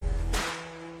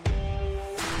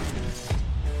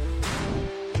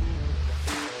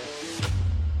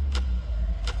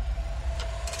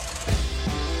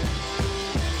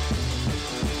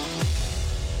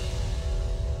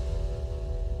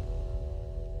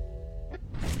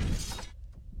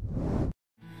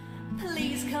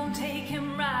come take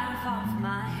him right off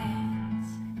my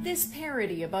hands. This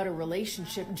parody about a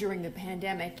relationship during the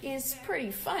pandemic is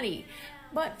pretty funny,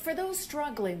 but for those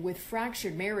struggling with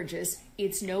fractured marriages,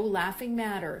 it's no laughing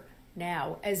matter.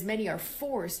 Now, as many are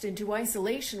forced into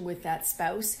isolation with that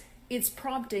spouse, it's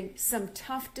prompting some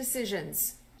tough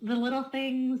decisions. The little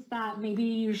things that maybe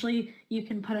usually you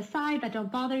can put aside that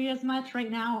don't bother you as much right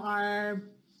now are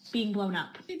being blown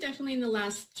up. Definitely in the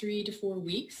last 3 to 4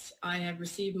 weeks, I have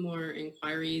received more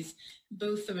inquiries,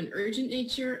 both of an urgent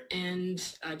nature and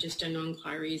just general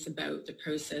inquiries about the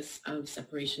process of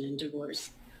separation and divorce.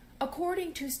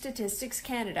 According to Statistics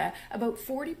Canada, about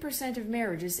 40% of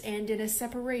marriages end in a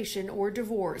separation or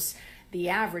divorce. The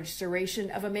average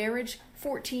duration of a marriage,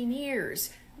 14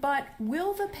 years. But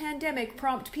will the pandemic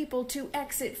prompt people to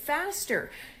exit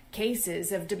faster?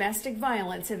 Cases of domestic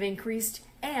violence have increased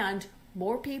and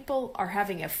more people are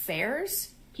having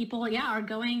affairs? People, are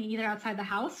going either outside the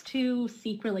house to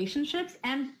seek relationships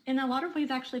and in a lot of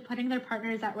ways actually putting their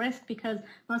partners at risk because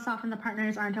most often the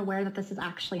partners aren't aware that this is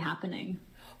actually happening.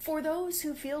 For those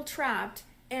who feel trapped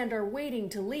and are waiting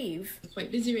to leave. I'm quite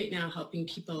busy right now helping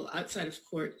people outside of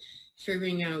court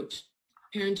figuring out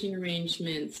parenting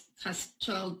arrangements,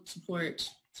 child support,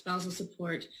 spousal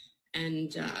support,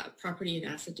 and property and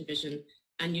asset division.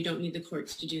 And you don't need the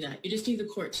courts to do that. You just need the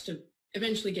courts to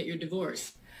eventually get your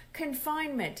divorce.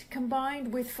 Confinement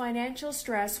combined with financial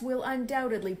stress will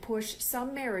undoubtedly push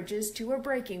some marriages to a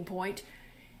breaking point.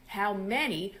 How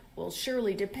many will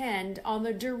surely depend on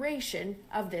the duration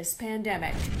of this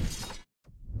pandemic.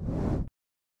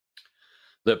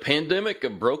 The pandemic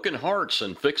of broken hearts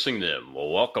and fixing them. Well,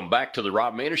 welcome back to the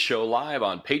Rob Maness Show live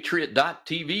on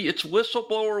Patriot.tv. It's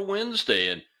Whistleblower Wednesday,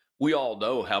 and we all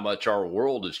know how much our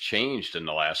world has changed in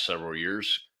the last several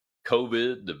years.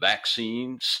 COVID, the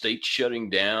vaccine, states shutting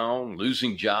down,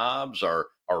 losing jobs, our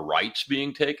rights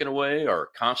being taken away, our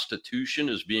Constitution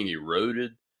is being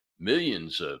eroded,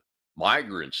 millions of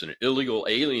migrants and illegal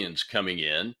aliens coming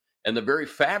in, and the very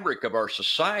fabric of our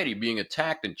society being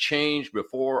attacked and changed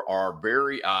before our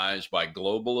very eyes by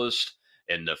globalists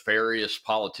and nefarious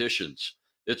politicians.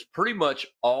 It's pretty much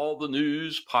all the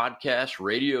news, podcasts,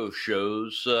 radio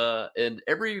shows, and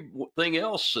everything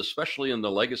else, especially in the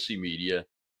legacy media,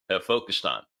 have focused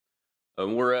on.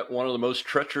 And we're at one of the most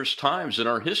treacherous times in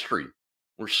our history.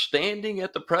 We're standing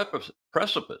at the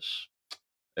precipice.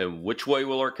 And which way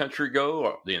will our country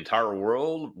go? The entire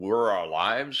world? Where our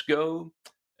lives go?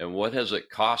 And what has it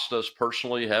cost us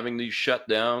personally having these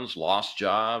shutdowns, lost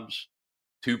jobs,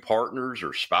 two partners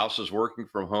or spouses working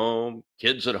from home,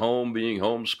 kids at home being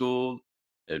homeschooled,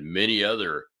 and many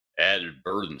other added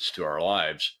burdens to our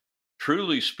lives?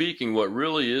 Truly speaking, what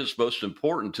really is most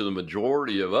important to the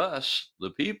majority of us,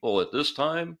 the people at this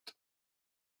time,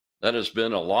 that has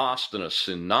been a lost in a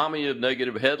tsunami of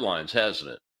negative headlines,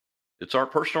 hasn't it? It's our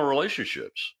personal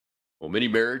relationships. Well, many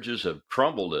marriages have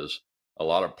crumbled as a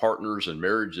lot of partners and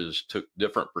marriages took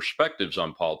different perspectives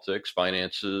on politics,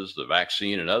 finances, the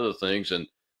vaccine, and other things. And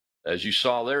as you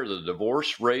saw there, the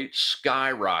divorce rate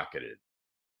skyrocketed.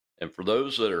 And for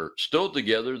those that are still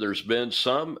together, there's been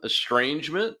some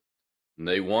estrangement, and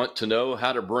they want to know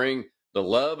how to bring the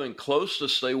love and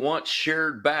closeness they once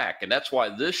shared back. And that's why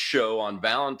this show on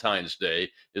Valentine's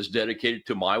Day is dedicated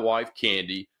to my wife,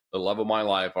 Candy, the love of my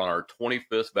life, on our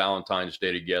 25th Valentine's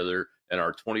Day together, and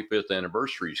our 25th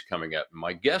anniversary is coming up. And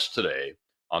my guest today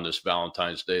on this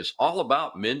Valentine's Day is all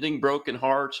about mending broken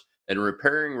hearts and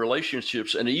repairing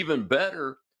relationships, and even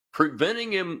better,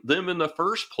 preventing them in the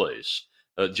first place.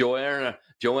 Joanna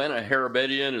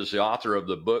Harabedian is the author of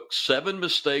the book, 7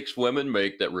 Mistakes Women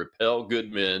Make That Repel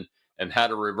Good Men and How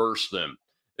to Reverse Them.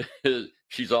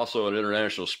 She's also an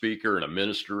international speaker and a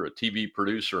minister, a TV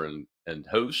producer and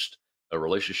host, a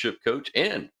relationship coach,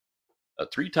 and a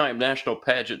 3-time national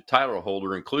pageant title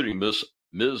holder, including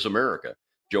Ms. America.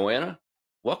 Joanna,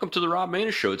 welcome to the Rob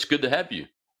Maness Show. It's good to have you.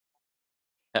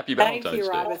 Happy Valentine's Day. Thank you,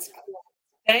 Rob.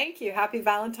 Thank you. Happy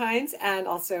Valentine's and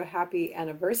also happy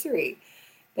anniversary.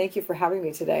 Thank you for having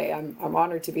me today. I'm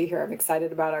honored to be here. I'm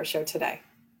excited about our show today.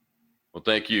 Well,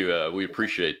 thank you. We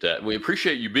appreciate that. We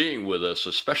appreciate you being with us,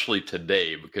 especially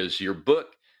today, because your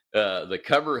book, the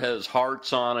cover has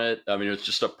hearts on it. I mean, it's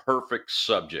just a perfect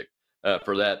subject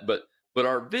for that. But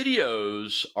our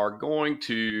videos are going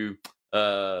to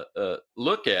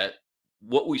look at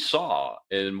what we saw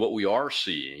and what we are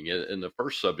seeing. And the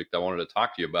first subject I wanted to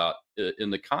talk to you about in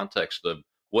the context of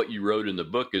what you wrote in the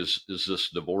book is this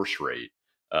divorce rate.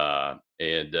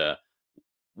 And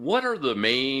what are the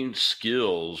main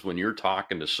skills when you're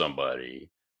talking to somebody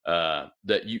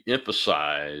that you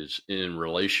emphasize in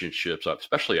relationships,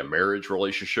 especially a marriage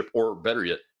relationship, or better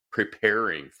yet,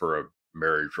 preparing for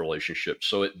marriage relationship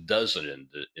so it doesn't end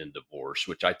in divorce,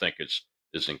 which I think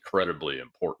is incredibly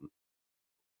important.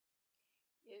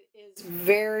 It is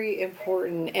very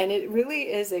important, and it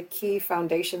really is a key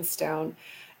foundation stone.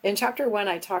 In chapter 1,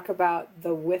 I talk about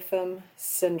the Witham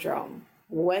syndrome.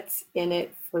 What's in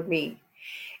it for me?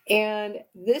 And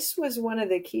this was one of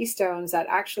the keystones that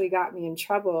actually got me in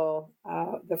trouble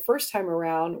the first time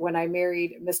around when I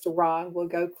married Mr. Wrong. We'll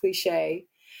go cliche,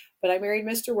 but I married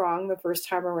Mr. Wrong the first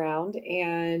time around.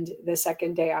 And the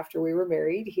second day after we were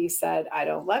married, he said, "I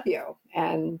don't love you."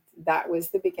 And that was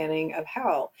the beginning of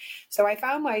hell. So I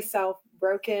found myself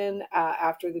broken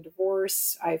after the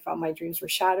divorce. I felt my dreams were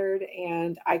shattered,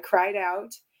 and I cried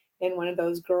out in one of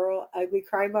those girl ugly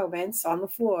cry moments on the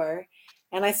floor.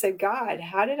 And I said, "God,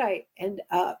 how did I end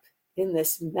up in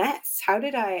this mess? How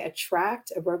did I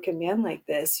attract a broken man like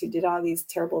this who did all these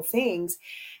terrible things?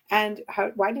 And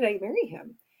why did I marry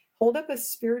him?" Hold up a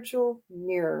spiritual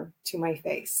mirror to my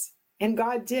face. And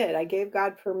God did. I gave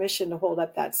God permission to hold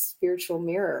up that spiritual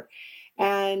mirror.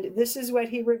 And this is what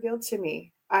he revealed to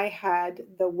me. I had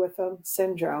the Witham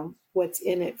syndrome. What's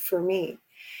in it for me?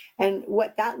 And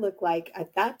what that looked like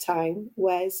at that time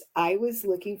was I was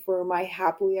looking for my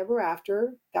happily ever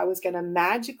after that was going to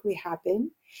magically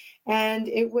happen. And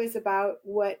it was about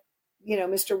what,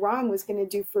 Mr. Wrong was going to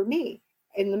do for me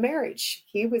in the marriage.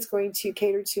 He was going to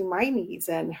cater to my needs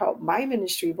and help my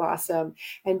ministry blossom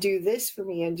and do this for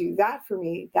me and do that for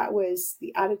me. That was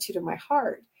the attitude of my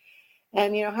heart.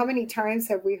 And, how many times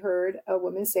have we heard a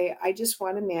woman say, "I just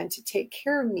want a man to take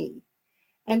care of me"?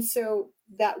 And so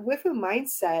that with a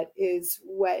mindset is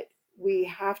what we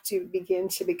have to begin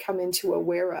to become into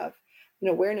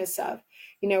awareness of.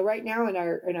 Right now in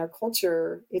our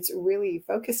culture, it's really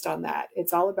focused on that.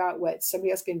 It's all about what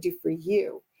somebody else can do for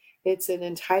you. It's an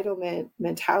entitlement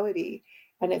mentality,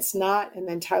 and it's not a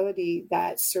mentality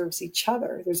that serves each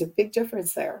other. There's a big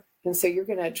difference there. And so you're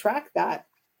going to attract that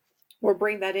or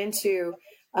bring that into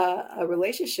a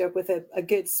relationship with a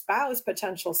good spouse,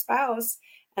 potential spouse,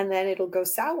 and then it'll go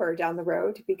sour down the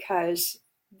road because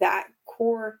that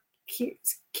core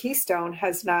keystone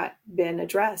has not been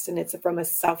addressed, and it's from a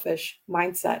selfish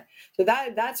mindset. So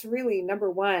that's really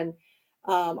number one.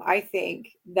 I think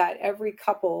that every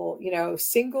couple,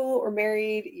 single or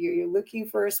married, you're looking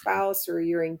for a spouse or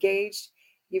you're engaged,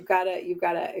 you've got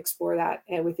to explore that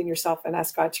and within yourself and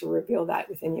ask God to reveal that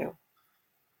within you.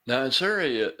 Now, is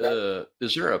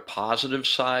there a positive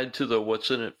side to the "what's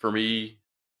in it for me"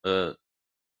 uh,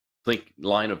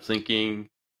 line of thinking?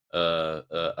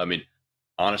 I mean,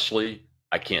 honestly,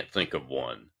 I can't think of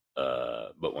one.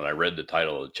 But when I read the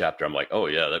title of the chapter, I'm like, oh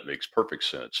yeah, that makes perfect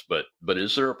sense. But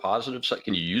is there a positive side?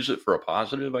 Can you use it for a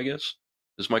positive? I guess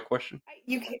is my question.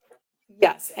 You can,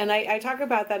 yes, and I talk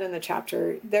about that in the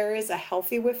chapter. There is a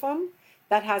healthy WIFM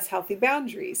that has healthy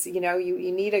boundaries. You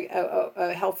need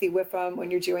a healthy WIFM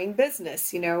when you're doing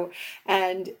business.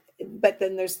 And but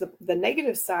then there's the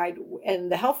negative side,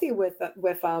 and the healthy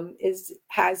WIFM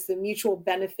has the mutual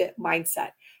benefit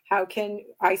mindset. How can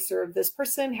I serve this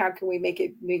person? How can we make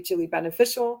it mutually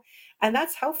beneficial? And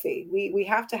that's healthy. We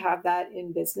have to have that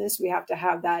in business. We have to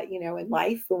have that, in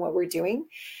life and what we're doing.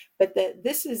 But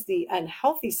this is the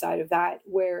unhealthy side of that,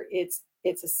 where it's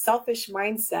a selfish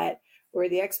mindset, where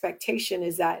the expectation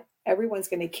is that everyone's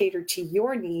going to cater to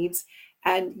your needs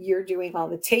and you're doing all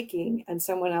the taking and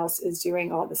someone else is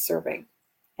doing all the serving.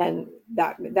 And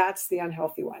that's the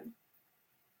unhealthy one.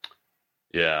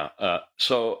 Yeah.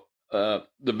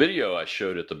 The video I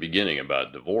showed at the beginning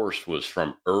about divorce was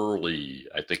from early,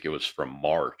 I think it was from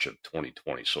March of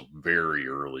 2020, so very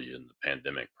early in the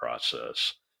pandemic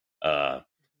process. And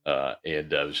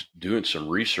I was doing some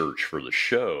research for the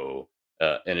show,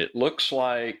 and it looks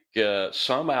like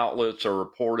some outlets are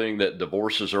reporting that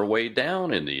divorces are way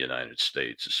down in the United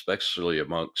States, especially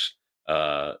amongst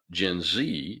Gen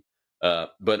Z.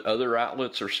 But other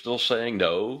outlets are still saying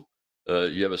no.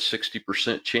 You have a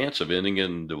 60% chance of ending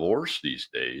in divorce these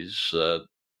days,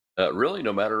 really,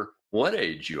 no matter what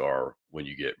age you are when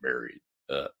you get married.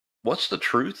 What's the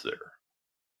truth there?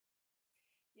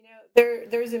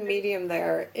 There's a medium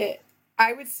there.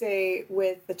 I would say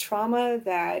with the trauma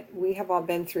that we have all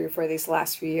been through for these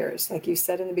last few years, like you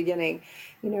said in the beginning,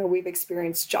 we've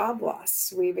experienced job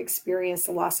loss. We've experienced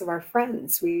the loss of our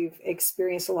friends. We've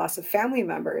experienced the loss of family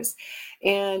members.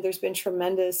 And there's been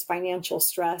tremendous financial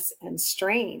stress and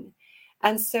strain.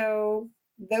 And so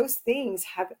those things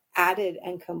have added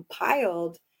and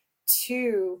compiled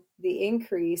to the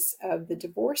increase of the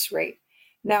divorce rate.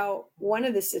 Now, one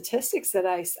of the statistics that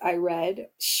I read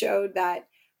showed that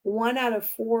 1 out of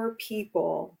 4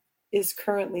 people is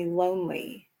currently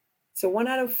lonely. So 1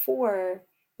 out of 4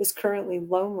 is currently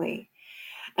lonely.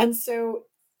 And so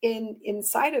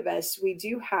inside of us, we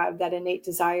do have that innate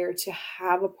desire to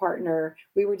have a partner.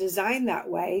 We were designed that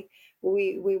way.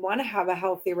 We want to have a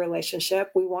healthy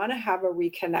relationship. We want to have a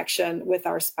reconnection with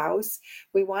our spouse.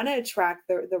 We want to attract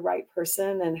the right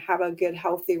person and have a good,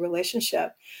 healthy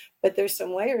relationship. But there's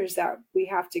some layers that we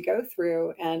have to go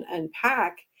through and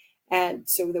unpack, and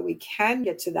so that we can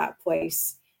get to that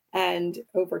place and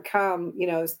overcome,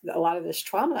 a lot of this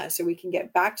trauma, so we can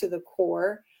get back to the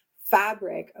core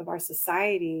fabric of our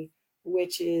society,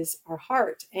 which is our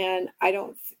heart. And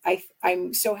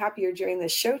I'm so happy you're doing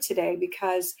this show today,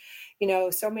 because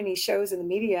so many shows in the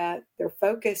media, they're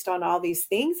focused on all these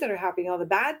things that are happening, all the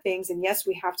bad things, and yes,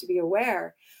 we have to be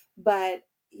aware. But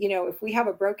if we have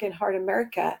a broken heart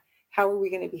America, how are we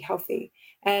going to be healthy?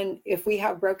 And if we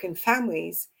have broken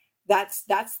families, that's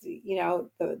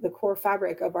the core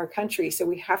fabric of our country. So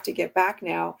we have to get back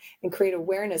now and create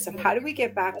awareness of how do we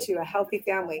get back to a healthy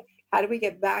family? How do we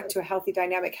get back to a healthy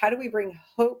dynamic? How do we bring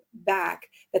hope back,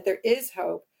 that there is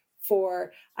hope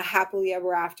for a happily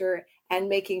ever after, and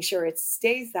making sure it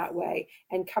stays that way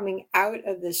and coming out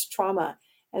of this trauma?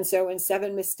 And so in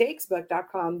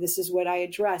 7mistakesbook.com, this is what I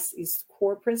address, these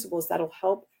core principles that'll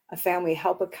help a family,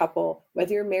 help a couple,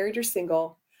 whether you're married or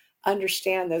single,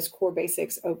 understand those core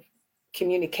basics of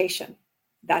communication.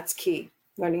 That's key.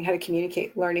 Learning how to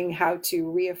communicate, learning how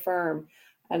to reaffirm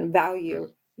and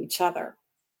value each other.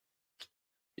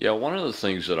 Yeah, one of the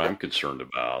things that I'm concerned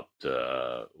about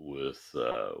with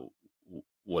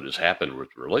what has happened with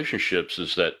relationships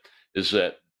is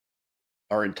that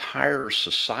our entire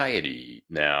society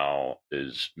now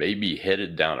is maybe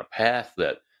headed down a path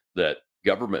that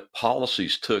government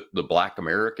policies took the Black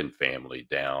American family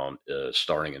down,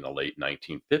 starting in the late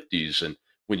 1950s. And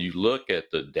when you look at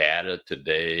the data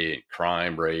today and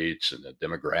crime rates and the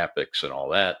demographics and all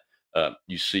that,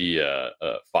 you see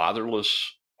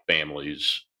fatherless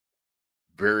families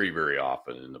very, very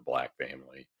often in the Black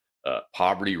family.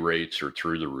 Poverty rates are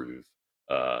through the roof.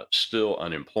 Still,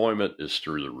 unemployment is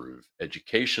through the roof.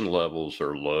 Education levels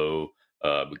are low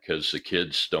because the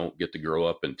kids don't get to grow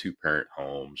up in two-parent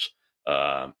homes,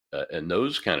 and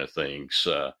those kind of things.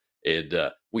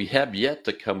 And we have yet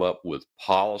to come up with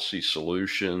policy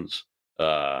solutions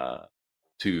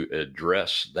to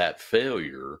address that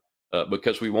failure,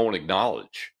 because we won't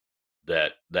acknowledge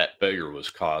that failure was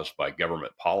caused by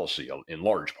government policy in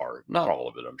large part, not all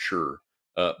of it, I'm sure.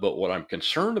 But what I'm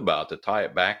concerned about, to tie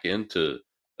it back into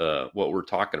what we're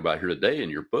talking about here today in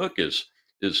your book, is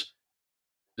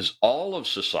is all of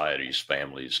society's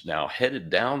families now headed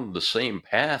down the same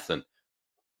path, and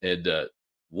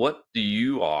what do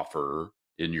you offer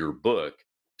in your book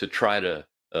to try to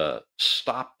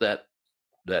stop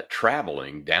that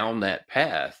traveling down that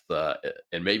path,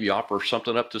 and maybe offer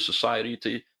something up to society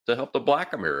to help the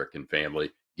Black American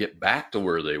family get back to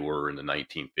where they were in the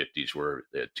 1950s, where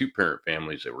they had two-parent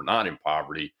families, they were not in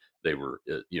poverty, they were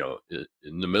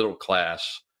in the middle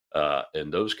class,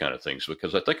 and those kind of things.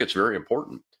 Because I think it's very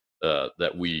important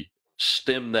that we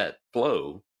stem that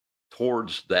flow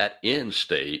towards that end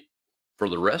state for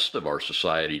the rest of our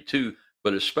society too,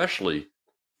 but especially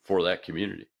for that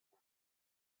community.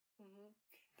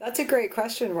 That's a great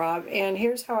question, Rob. And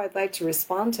here's how I'd like to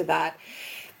respond to that.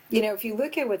 If you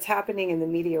look at what's happening in the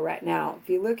media right now, if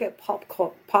you look at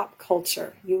pop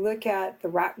culture, you look at the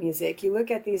rap music, you look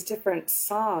at these different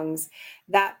songs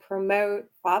that promote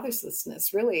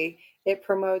fatherlessness, really. It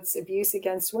promotes abuse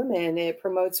against women. It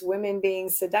promotes women being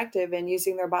seductive and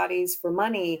using their bodies for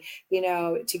money,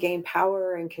 to gain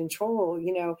power and control,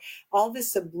 all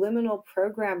this subliminal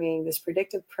programming, this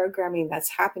predictive programming that's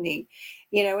happening,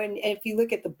 and if you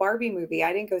look at the Barbie movie,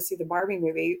 I didn't go see the Barbie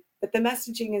movie, but the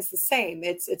messaging is the same.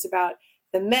 It's about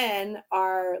the men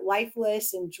are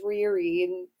lifeless and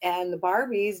dreary, and the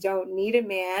Barbies don't need a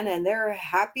man, and they're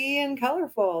happy and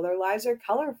colorful. Their lives are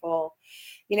colorful.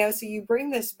 So you bring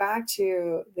this back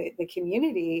to the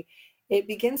community, it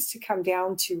begins to come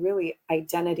down to really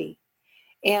identity.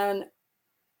 And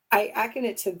I liken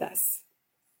it to this.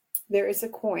 There is a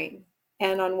coin,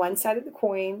 and on one side of the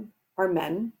coin are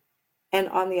men, and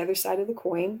on the other side of the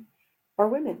coin are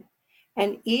women.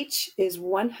 And each is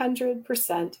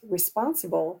 100%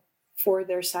 responsible for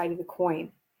their side of the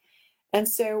coin. And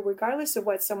so regardless of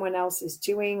what someone else is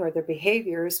doing or their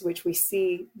behaviors, which we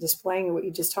see displaying in what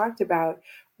you just talked about,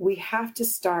 we have to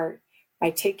start by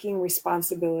taking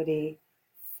responsibility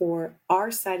for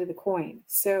our side of the coin.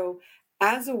 So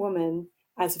as a woman,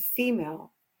 as a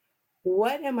female,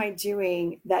 what am I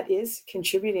doing that is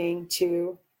contributing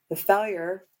to the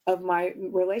failure of my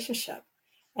relationship?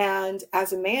 And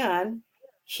as a man,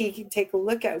 he can take a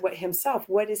look at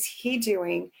what is he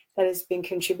doing that has been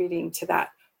contributing to that?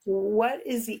 What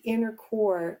is the inner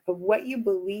core of what you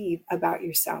believe about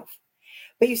yourself?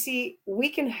 But you see, we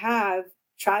can have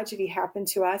tragedy happen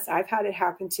to us. I've had it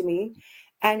happen to me.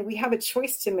 And we have a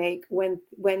choice to make when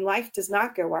life does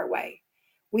not go our way.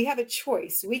 We have a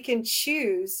choice. We can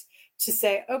choose to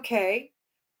say, okay,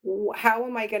 how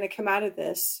am I going to come out of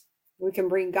this? We can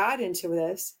bring God into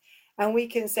this, and we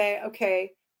can say,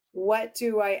 okay,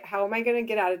 how am I going to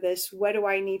get out of this? What do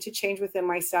I need to change within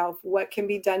myself? What can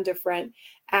be done different?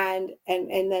 And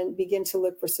then begin to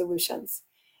look for solutions.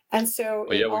 And so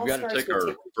Well, it yeah, all starts with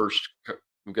taking.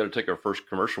 we've got to take our first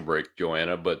commercial break,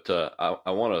 Joanna, but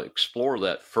I want to explore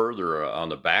that further on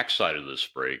the backside of this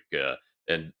break,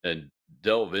 and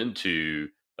delve into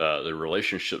the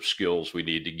relationship skills we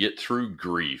need to get through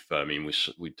grief. I mean,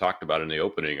 we talked about in the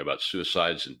opening about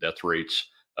suicides and death rates.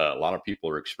 A lot of people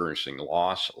are experiencing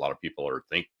loss. A lot of people are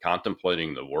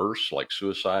contemplating the worst, like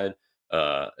suicide,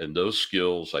 and those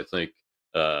skills, I think,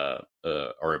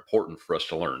 are important for us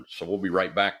to learn. So we'll be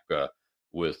right back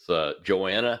with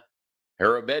Joanna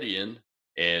Harabedian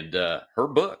and her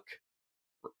book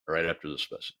right after this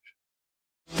message.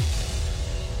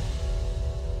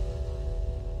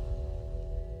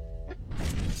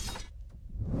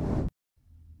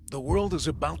 The world is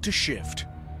about to shift.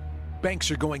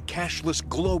 Banks are going cashless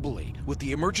globally with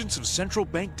the emergence of central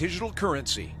bank digital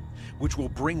currency, which will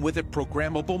bring with it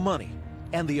programmable money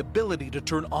and the ability to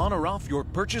turn on or off your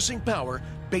purchasing power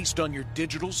based on your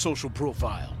digital social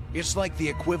profile. It's like the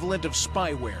equivalent of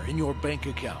spyware in your bank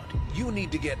account. You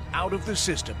need to get out of the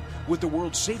system with the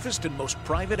world's safest and most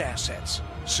private assets,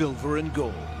 silver and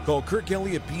gold. Call Kirk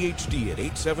Elliott, PhD at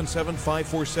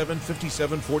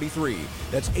 877-547-5743.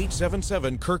 That's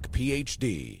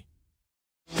 877-KIRK-PhD.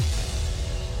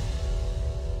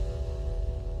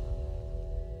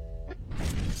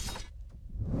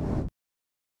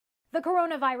 The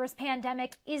coronavirus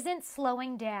pandemic isn't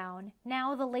slowing down.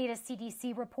 Now, the latest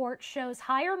CDC report shows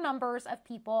higher numbers of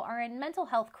people are in mental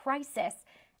health crisis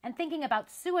and thinking about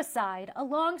suicide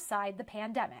alongside the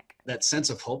pandemic. That sense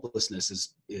of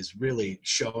hopelessness is really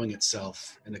showing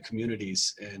itself in the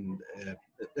communities, and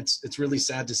it's really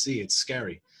sad to see. It's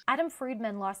scary. Adam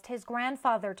Friedman lost his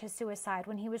grandfather to suicide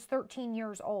when he was 13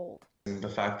 years old. The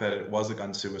fact that it was a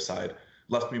gun suicide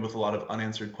left me with a lot of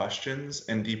unanswered questions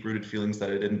and deep-rooted feelings that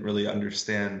I didn't really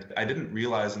understand. I didn't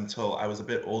realize until I was a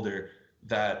bit older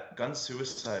that gun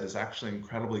suicide is actually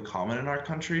incredibly common in our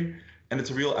country, and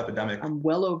it's a real epidemic.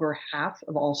 Well over half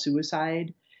of all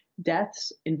suicide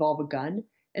deaths involve a gun,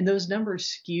 and those numbers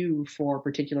skew for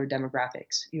particular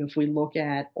demographics. If we look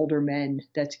at older men,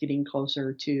 that's getting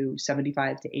closer to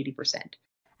 75 to 80%.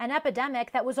 An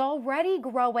epidemic that was already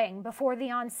growing before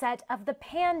the onset of the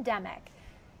pandemic.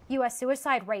 U.S.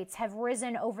 suicide rates have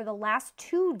risen over the last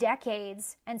 2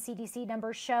 decades, and CDC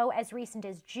numbers show as recent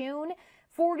as June,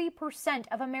 40%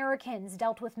 of Americans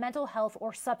dealt with mental health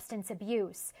or substance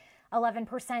abuse.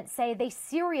 11% say they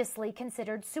seriously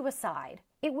considered suicide.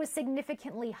 It was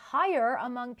significantly higher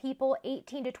among people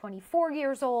 18 to 24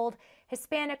 years old,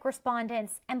 Hispanic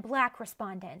respondents, and Black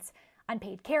respondents,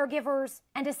 unpaid caregivers,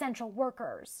 and essential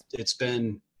workers. It's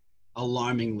been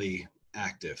alarmingly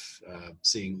active,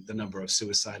 seeing the number of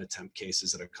suicide attempt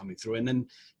cases that are coming through, and then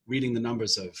reading the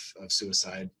numbers of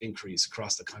suicide increase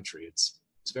across the country. It's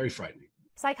very frightening.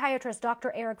 Psychiatrist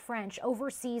Dr. Eric French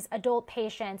oversees adult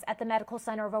patients at the Medical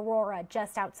Center of Aurora,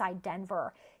 just outside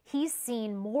Denver. He's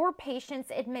seen more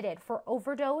patients admitted for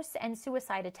overdose and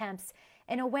suicide attempts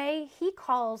in a way he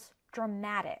calls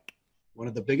dramatic. One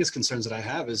of the biggest concerns that I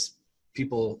have is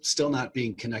people still not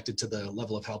being connected to the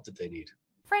level of help that they need.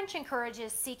 French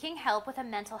encourages seeking help with a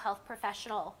mental health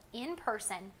professional in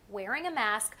person, wearing a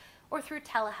mask, or through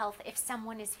telehealth if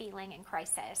someone is feeling in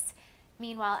crisis.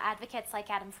 Meanwhile, advocates like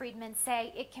Adam Friedman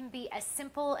say it can be as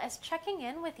simple as checking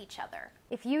in with each other.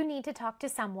 If you need to talk to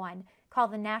someone, call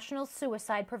the National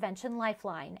Suicide Prevention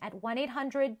Lifeline at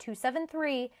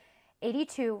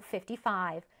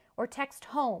 1-800-273-8255 or text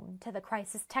HOME to the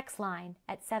crisis text line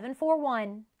at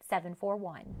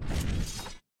 741-741.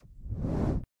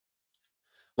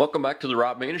 Welcome back to the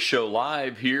Rob Maness Show,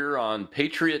 live here on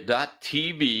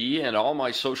Patriot.tv and all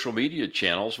my social media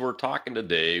channels. We're talking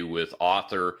today with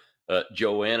author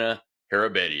Joanna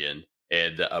Harabedian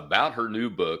and about her new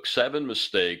book, 7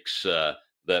 Mistakes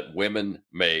That Women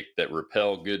Make That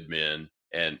Repel Good Men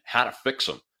and How to Fix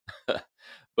Them.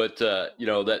 But,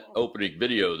 that opening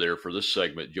video there for this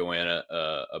segment, Joanna,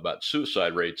 about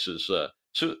suicide rates is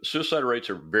suicide rates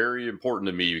are very important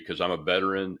to me because I'm a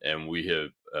veteran, and we have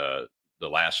the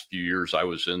last few years I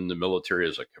was in the military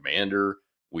as a commander.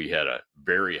 We had a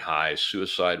very high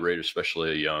suicide rate,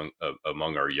 especially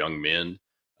among our young men.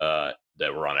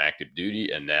 that were on active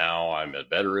duty, and now I'm a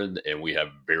veteran, and we have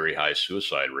very high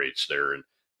suicide rates there. And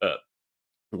uh,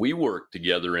 we worked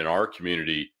together in our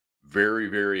community very,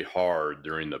 very hard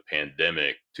during the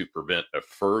pandemic to prevent a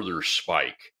further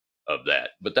spike of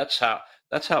that. But that's how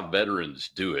veterans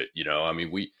do it. I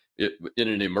mean, in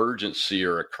an emergency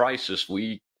or a crisis,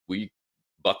 we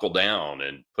buckle down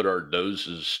and put our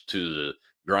noses to the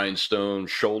grindstone,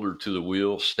 shoulder to the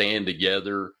wheel, stand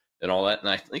together, and all that. And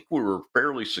I think we were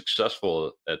fairly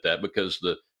successful at that because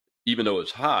even though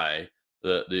it's high,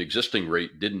 the existing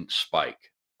rate didn't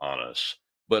spike on us.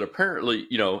 But apparently,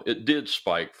 it did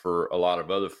spike for a lot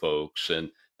of other folks. And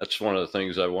that's one of the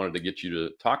things I wanted to get you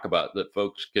to talk about, that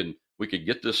we could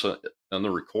get this on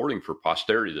the recording for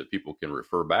posterity that people can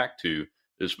refer back to,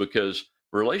 is because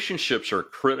relationships are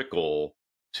critical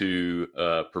to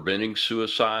preventing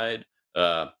suicide,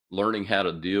 learning how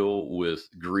to deal with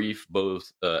grief,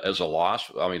 both as a loss.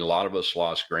 I mean, a lot of us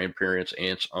lost grandparents,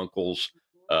 aunts, uncles,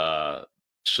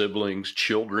 siblings,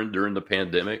 children during the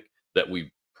pandemic that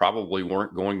we probably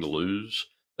weren't going to lose.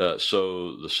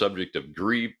 So the subject of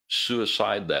grief,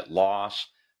 suicide, that loss,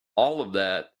 all of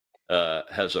that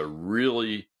has a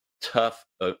really tough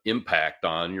impact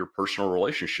on your personal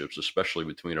relationships, especially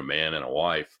between a man and a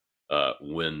wife,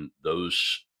 when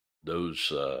those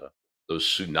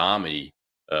tsunami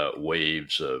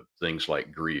waves of things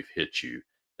like grief hit you.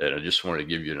 And I just wanted to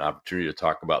give you an opportunity to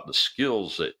talk about the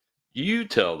skills that you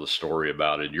tell the story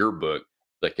about in your book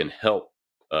that can help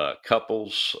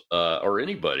couples or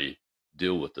anybody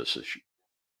deal with this issue.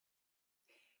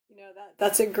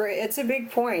 It's a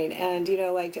big point. And,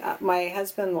 my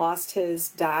husband lost his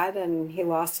dad and he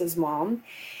lost his mom.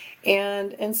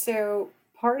 And so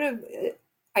part of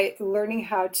learning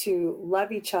how to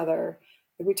love each other,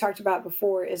 like we talked about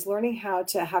before, is learning how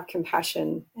to have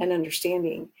compassion and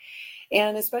understanding.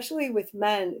 And especially with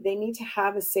men, they need to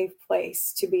have a safe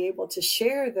place to be able to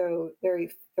share their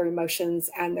emotions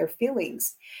and their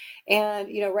feelings. And,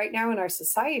 right now in our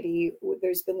society,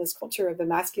 there's been this culture of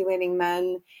emasculating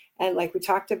men, and like we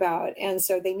talked about, and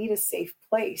so they need a safe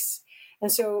place.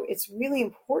 And so it's really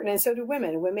important. And so do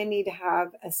women. Women need to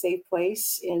have a safe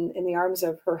place in the arms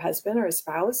of her husband or a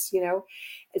spouse,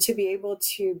 to be able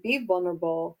to be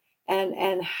vulnerable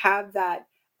and have that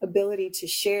ability to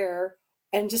share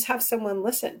and just have someone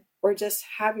listen, or just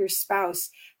have your spouse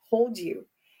hold you.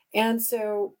 And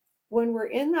so when we're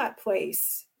in that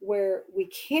place where we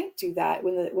can't do that,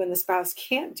 when the spouse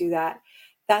can't do that,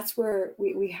 that's where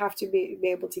we have to be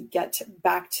able to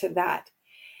back to that.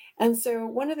 And so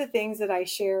one of the things that I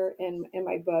share in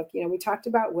my book, we talked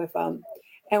about WIFM,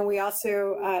 and we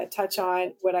also touch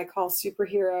on what I call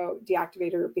superhero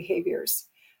deactivator behaviors,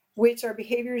 which are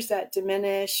behaviors that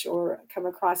diminish or come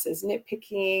across as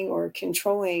nitpicking or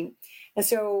controlling. And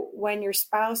so when your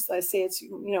spouse, let's say it's,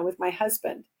 with my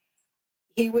husband,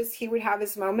 he would have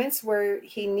his moments where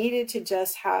he needed to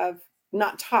just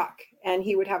not talk, and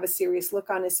he would have a serious look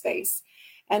on his face.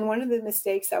 And one of the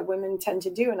mistakes that women tend to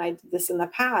do, and I did this in the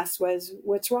past, was,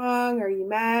 what's wrong? Are you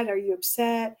mad? Are you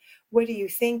upset? What are you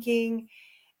thinking?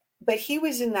 But he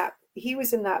was in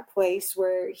that place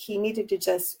where he needed to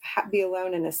just be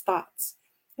alone in his thoughts.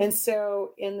 And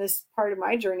so in this part of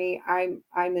my journey, I'm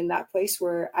in that place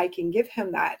where I can give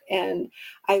him that, and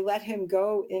I let him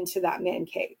go into that man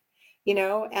cave.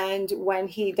 And when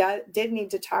he did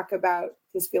need to talk about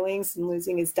his feelings and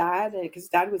losing his dad, and because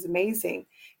dad was amazing,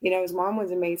 his mom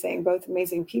was amazing, both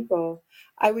amazing people,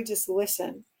 I would just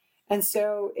listen. And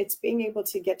so it's being able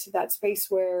to get to that space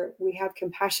where we have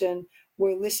compassion,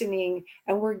 we're listening,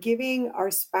 and we're giving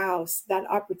our spouse that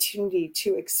opportunity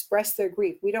to express their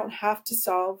grief. We don't have to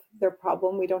solve their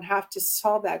problem. We don't have to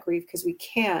solve that grief, because we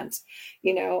can't.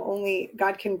 Only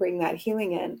God can bring that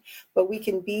healing in, but we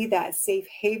can be that safe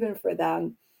haven for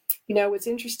them. What's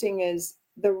interesting is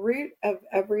the root of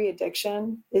every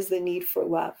addiction is the need for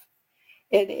love.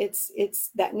 And it's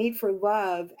that need for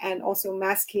love, and also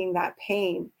masking that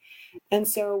pain. And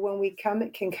so when we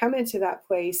can come into that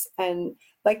place, and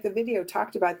like the video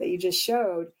talked about that you just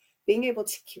showed, being able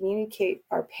to communicate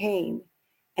our pain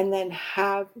and then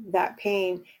have that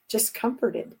pain just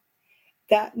comforted,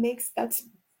 that's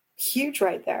huge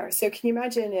right there. So can you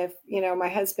imagine if, my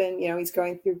husband, he's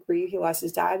going through grief, he lost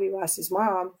his dad, he lost his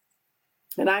mom,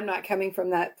 and I'm not coming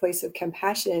from that place of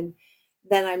compassion,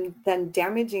 then I'm then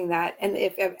damaging that. And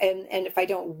if I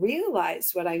don't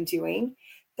realize what I'm doing,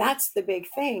 that's the big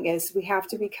thing, is we have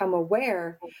to become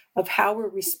aware of how we're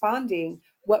responding,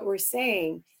 what we're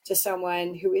saying to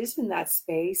someone who is in that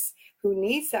space, who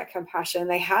needs that compassion.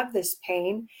 They have this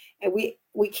pain, and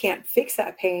we can't fix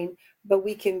that pain, but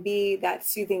we can be that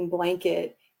soothing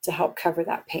blanket to help cover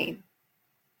that pain.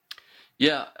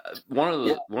 Yeah, one of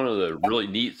the really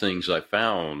neat things I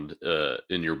found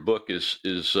in your book is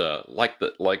like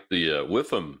the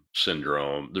Whiffam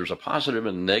syndrome. There's a positive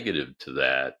and negative to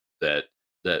that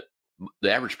the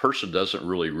average person doesn't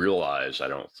really realize. I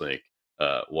don't think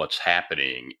what's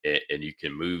happening, and you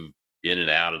can move in and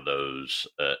out of those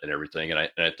and everything. And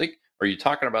I think, are you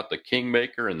talking about the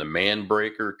kingmaker and the man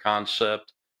breaker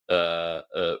concept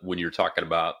when you're talking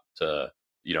about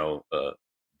you know uh,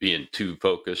 being too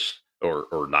focused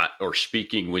or not, or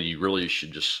speaking when you really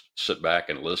should just sit back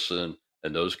and listen,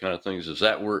 and those kind of things? Is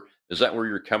that where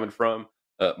you're coming from?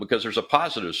 Because there's a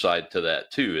positive side to that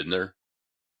too, isn't there?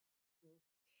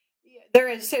 Yeah, there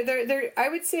is. So I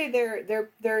would say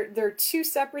they're two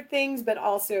separate things, but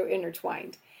also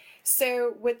intertwined.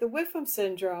 So with the Whiffam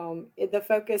syndrome, the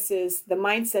focus is, the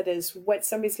mindset is what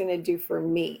somebody's going to do for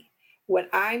me, what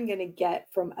I'm going to get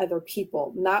from other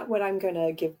people, not what I'm going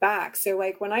to give back. So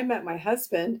like when I met my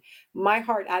husband, my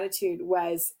heart attitude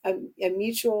was a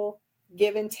mutual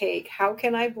give and take. How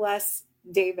can I bless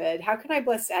David? How can I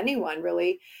bless anyone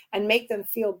really, and make them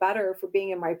feel better for being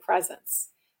in my presence?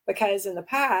 Because in the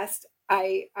past,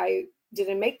 I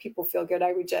didn't make people feel good.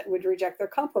 I would reject their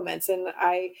compliments, and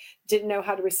I didn't know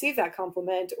how to receive that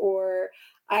compliment, or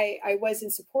I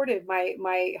wasn't supportive.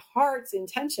 My heart's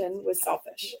intention was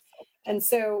selfish. And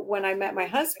so when I met my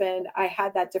husband, I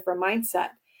had that different mindset.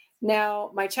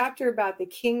 Now, my chapter about the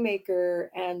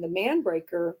kingmaker and the man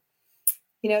breaker,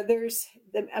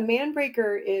 a man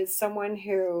breaker is someone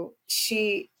who,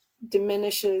 she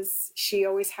diminishes, she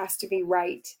always has to be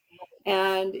right.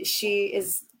 And she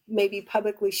is maybe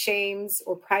publicly shames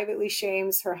or privately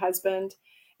shames her husband.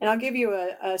 And I'll give you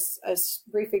a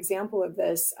brief example of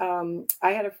this. I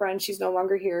had a friend, she's no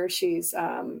longer here. She's,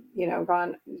 gone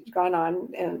on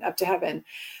and up to heaven.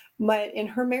 But in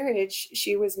her marriage,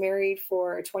 she was married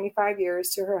for 25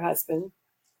 years to her husband.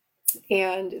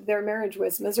 And their marriage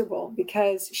was miserable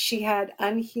because she had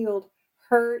unhealed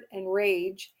hurt and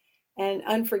rage and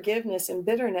unforgiveness and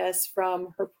bitterness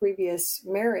from her previous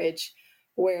marriage,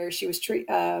 where she was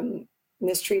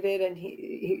mistreated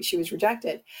and she was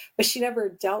rejected. But she never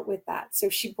dealt with that. So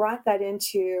she brought that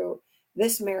into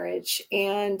this marriage,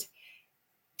 and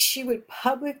she would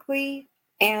publicly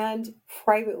and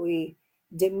privately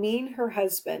demean her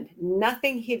husband.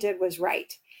 Nothing he did was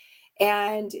right.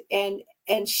 And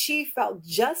she felt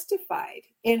justified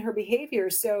in her behavior.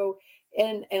 So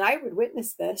and I would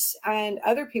witness this, and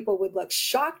other people would look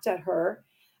shocked at her.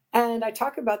 And I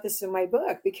talk about this in my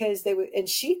book, because they would, and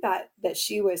she thought that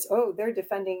she was, oh, they're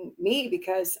defending me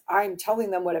because I'm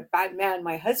telling them what a bad man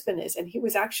my husband is. And he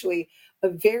was actually a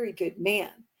very good man.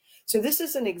 So this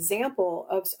is an example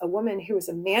of a woman who was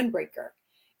a man breaker.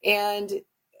 And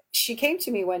she came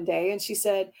to me one day and she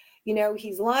said,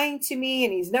 he's lying to me,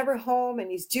 and he's never home,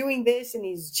 and he's doing this and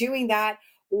he's doing that.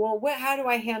 Well, how do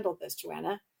I handle this,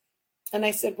 Joanna? And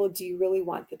I said, well, do you really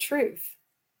want the truth?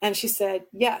 And she said,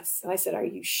 yes. And I said, are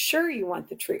you sure you want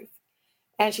the truth?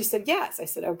 And she said, yes. I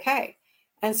said, okay.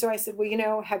 And so I said,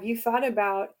 well, have you thought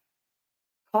about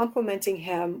complimenting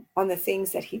him on the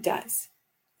things that he does?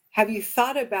 Have you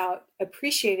thought about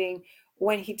appreciating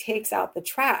when he takes out the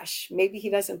trash? Maybe he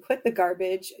doesn't put the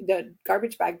garbage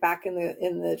bag back in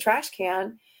the trash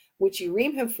can, which you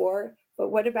ream him for. But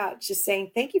what about just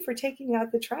saying, thank you for taking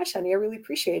out the trash, honey, I really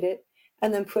appreciate it.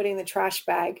 And then putting the trash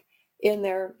bag in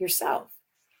there yourself,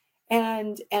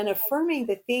 and affirming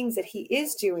the things that he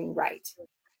is doing right.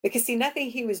 Because see, nothing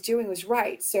he was doing was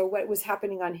right. So what was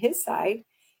happening on his side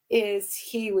is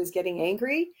he was getting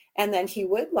angry, and then he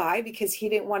would lie because he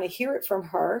didn't want to hear it from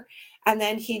her. And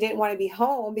then he didn't want to be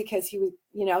home because he was,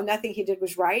 nothing he did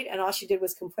was right. And all she did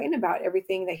was complain about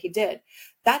everything that he did.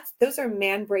 Those are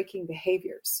man-breaking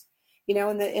behaviors. In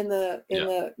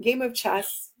the game of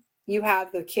chess, you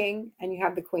have the king and you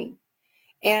have the queen.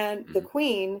 And the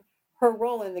queen, her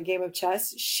role in the game of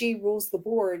chess, she rules the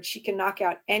board. She can knock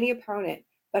out any opponent,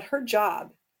 but her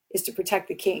job is to protect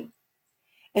the king.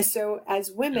 And so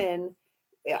as women,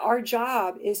 our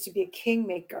job is to be a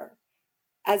kingmaker.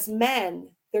 As men,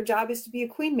 their job is to be a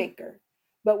queen maker.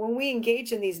 But when we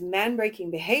engage in these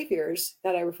man-breaking behaviors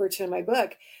that I refer to in my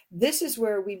book, this is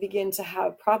where we begin to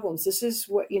have problems. This is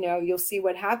what, you'll see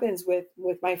what happens with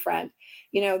my friend.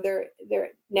 They're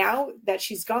now that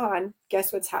she's gone,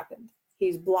 guess what's happened?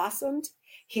 He's blossomed.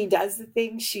 He does the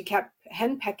things she kept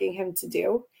henpecking him to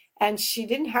do. And she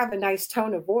didn't have a nice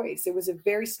tone of voice. It was a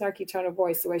very snarky tone of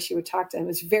voice, the way she would talk to him. It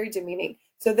was very demeaning.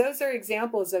 So those are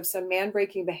examples of some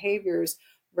man-breaking behaviors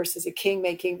versus a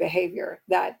king-making behavior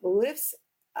that lifts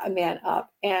a man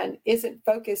up and isn't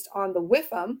focused on the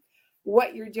Whiffam,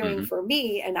 what you're doing for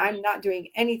me, and I'm not doing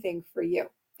anything for you.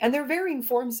 And there are varying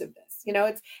forms of this.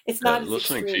 close. It's not as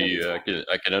Listening to extreme you, anymore.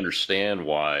 I can understand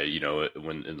why,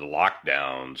 when in the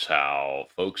lockdowns, how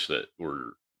folks that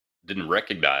didn't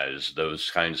recognize those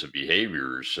kinds of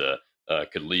behaviors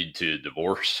could lead to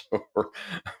divorce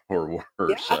or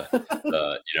worse. Yeah.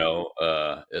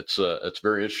 It's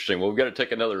very interesting. Well, we've got to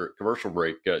take another commercial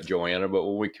break, Joanna. But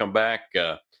when we come back,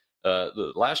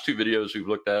 the last two videos we've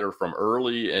looked at are from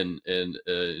early in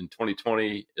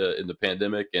 2020 in the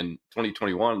pandemic, and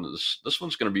 2021. This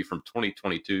one's going to be from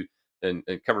 2022 and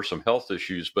cover some health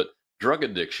issues. But drug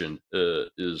addiction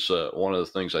is one of the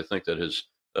things I think that has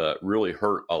really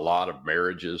hurt a lot of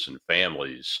marriages and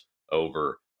families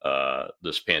over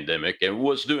this pandemic, and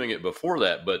was doing it before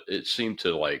that, but it seemed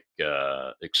to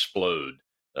explode.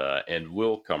 And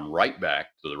we'll come right back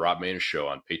to the Rob Maness Show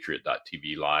on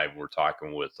Patriot.tv Live. We're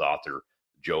talking with author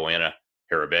Joanna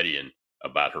Harabedian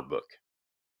about her book.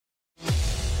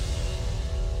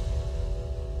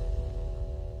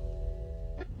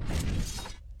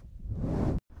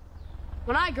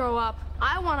 When I grow up,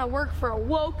 I want to work for a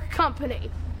woke company,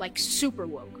 like super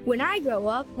woke. When I grow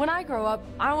up,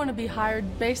 I want to be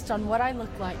hired based on what I look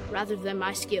like rather than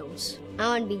my skills. I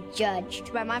want to be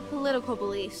judged by my political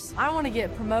beliefs. I want to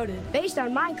get promoted Based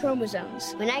on my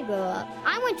chromosomes. When I grow up,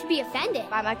 I want to be offended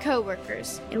by my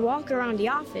coworkers and walk around the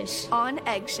office on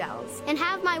eggshells and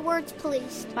have my words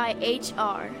policed by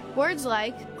HR. Words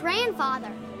like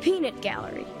grandfather, peanut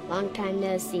gallery, long time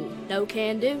no see, no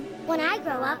can do. When I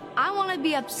grow up, I want to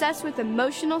be obsessed with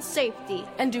emotional safety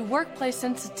and do workplace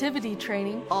sensitivity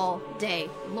training all day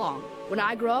long. When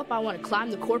I grow up, I want to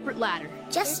climb the corporate ladder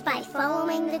just by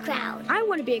following the crowd. I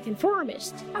want to be a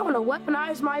conformist. I want to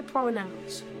weaponize my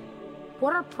pronouns.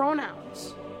 What are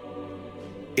pronouns?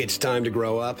 It's time to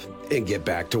grow up and get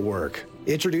back to work.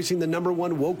 Introducing the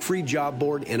 #1 woke-free job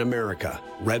board in America,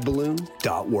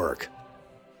 redballoon.work.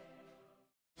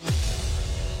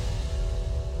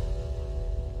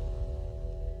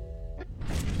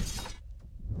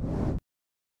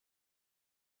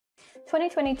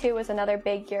 "2022 was another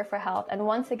big year for health, and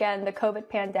once again, the COVID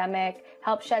pandemic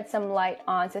helped shed some light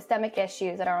on systemic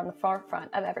issues that are on the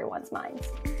forefront of everyone's minds.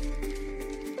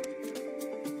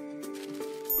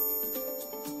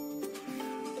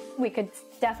 We could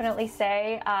definitely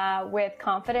say with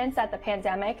confidence that the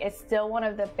pandemic is still one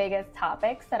of the biggest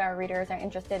topics that our readers are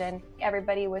interested in.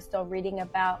 Everybody was still reading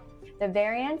about the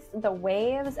variants, the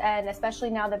waves, and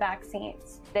especially now the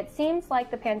vaccines. It seems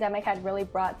like the pandemic had really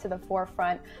brought to the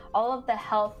forefront all of the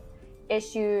health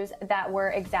issues that were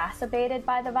exacerbated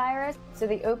by the virus. So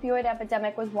the opioid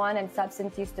epidemic was one, and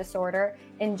substance use disorder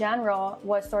in general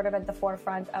was sort of at the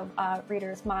forefront of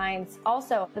readers' minds.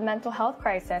 Also, the mental health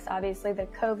crisis. Obviously, the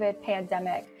COVID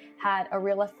pandemic had a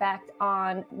real effect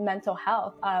on mental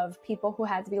health of people who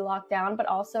had to be locked down, but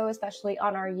also especially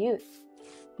on our youth.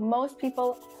 Most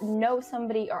people know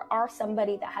somebody or are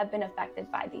somebody that have been affected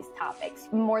by these topics.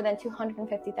 More than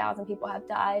 250,000 people have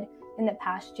died in the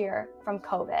past year from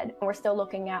COVID. We're still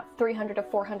looking at 300 to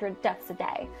 400 deaths a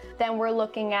day. Then we're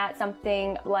looking at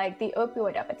something like the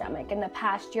opioid epidemic. In the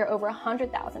past year, over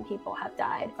 100,000 people have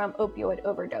died from opioid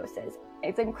overdoses.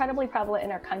 It's incredibly prevalent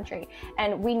in our country,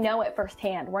 and we know it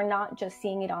firsthand. We're not just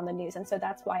seeing it on the news. And so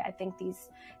that's why I think these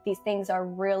things are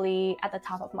really at the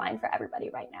top of mind for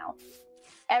everybody right now.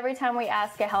 Every time we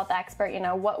ask a health expert,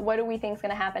 what do we think is going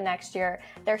to happen next year?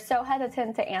 They're so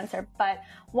hesitant to answer. But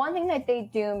one thing that they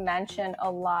do mention a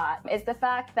lot is the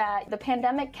fact that the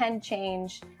pandemic can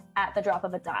change at the drop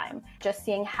of a dime. Just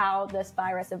seeing how this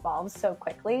virus evolves so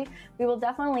quickly, we will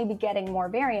definitely be getting more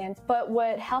variants. But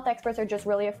what health experts are just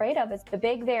really afraid of is the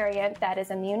big variant that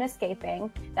is immune escaping,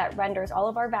 that renders all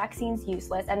of our vaccines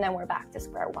useless, and then we're back to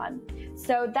square one.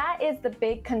 So that is the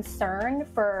big concern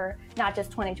for not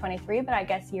just 2023, but I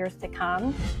guess years to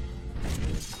come.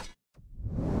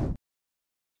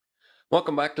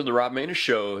 Welcome back to the Rob Maness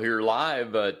Show, here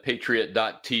live at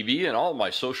Patriot.tv and all my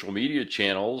social media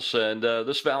channels. And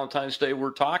this Valentine's Day,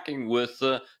 we're talking with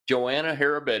Joanna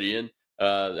Harabedian,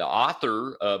 the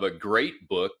author of a great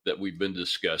book that we've been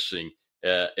discussing.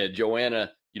 And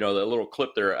Joanna, that little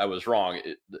clip there, I was wrong.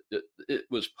 It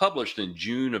was published in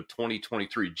June of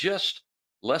 2023, just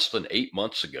less than 8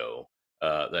 months ago.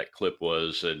 That clip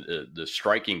was, and the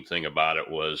striking thing about it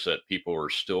was that people are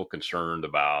still concerned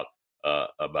about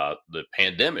the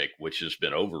pandemic, which has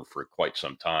been over for quite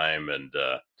some time, and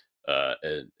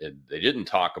they didn't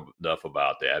talk enough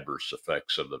about the adverse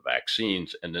effects of the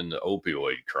vaccines, and then the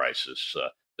opioid crisis.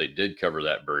 They did cover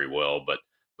that very well,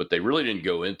 but they really didn't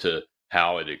go into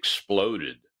how it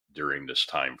exploded during this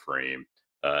time frame,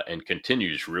 and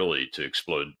continues really to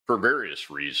explode for various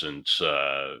reasons.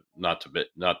 Not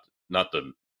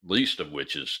the least of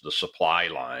which is the supply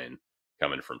line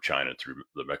coming from China through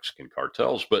the Mexican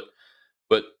cartels. But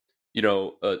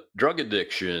drug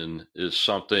addiction is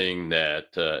something that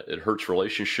it hurts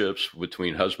relationships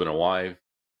between husband and wife,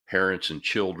 parents and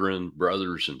children,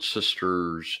 brothers and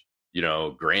sisters,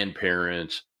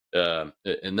 grandparents, and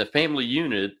the family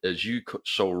unit, as you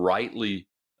so rightly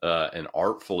and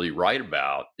artfully write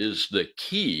about, is the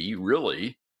key,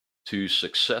 really, to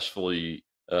successfully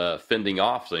fending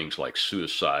off things like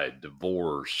suicide,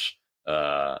 divorce,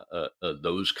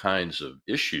 those kinds of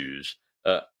issues.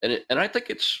 And I think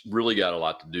it's really got a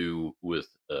lot to do with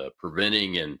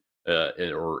preventing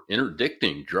or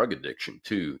interdicting drug addiction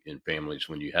too in families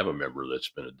when you have a member that's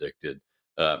been addicted.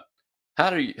 Uh, how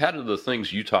do the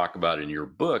things you talk about in your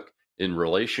book in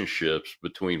relationships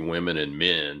between women and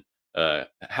men?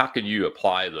 How can you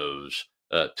apply those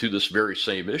to this very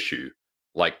same issue,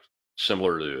 like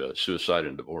similar to suicide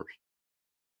and divorce?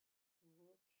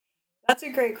 That's a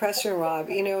great question, Rob.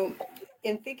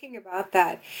 In thinking about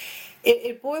that,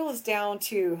 it boils down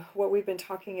to what we've been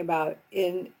talking about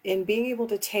in being able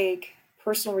to take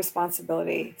personal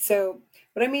responsibility. So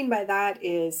what I mean by that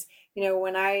is,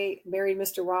 when I married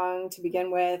Mr. Wrong to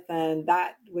begin with, and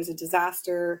that was a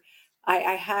disaster,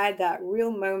 I had that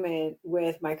real moment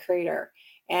with my creator.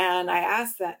 And I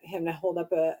asked him to hold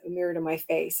up a mirror to my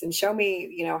face and show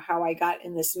me, how I got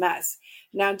in this mess.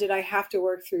 Now, did I have to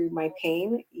work through my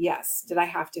pain? Yes. Did I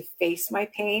have to face my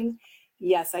pain?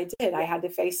 Yes, I did. I had to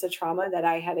face the trauma that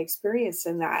I had experienced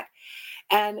in that.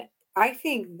 And I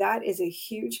think that is a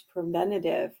huge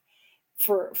preventative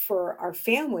for our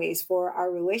families, for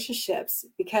our relationships,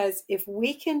 because if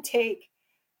we can take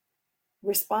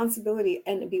responsibility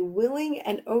and be willing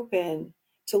and open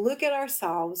to look at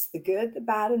ourselves, the good, the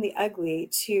bad, and the ugly,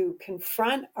 to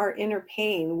confront our inner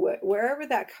pain, wherever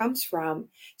that comes from,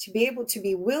 to be able to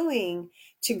be willing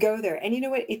to go there. And you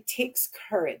know what? It takes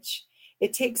courage.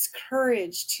 It takes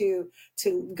courage to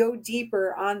go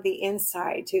deeper on the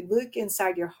inside, to look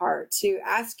inside your heart, to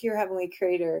ask your heavenly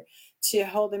creator to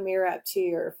hold a mirror up to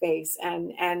your face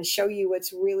and show you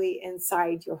what's really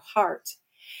inside your heart.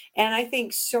 And I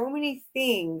think so many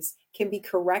things can be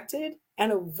corrected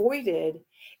and avoided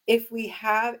if we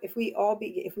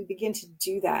begin to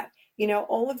do that.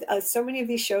 All of so many of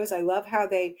these shows, I love how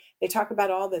they talk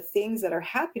about all the things that are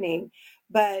happening.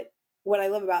 But what I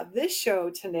love about this show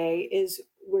today is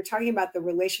we're talking about the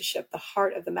relationship, the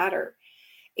heart of the matter.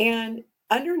 And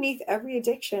underneath every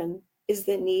addiction is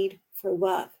the need for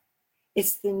love.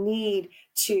 It's the need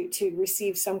to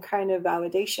receive some kind of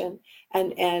validation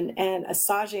and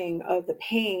massaging of the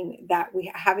pain that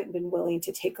we haven't been willing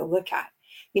to take a look at.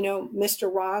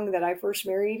 Mr. Wrong that I first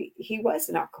married, he was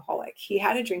an alcoholic. He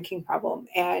had a drinking problem,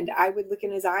 and I would look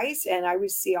in his eyes and I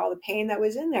would see all the pain that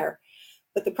was in there.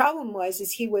 But the problem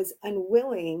is he was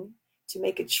unwilling to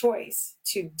make a choice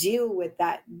to deal with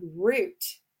that root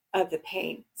of the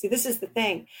pain. See, this is the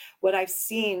thing. What I've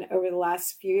seen over the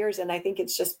last few years, and I think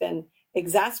it's just been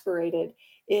exasperated,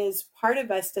 is part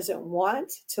of us doesn't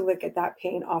want to look at that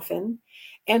pain often.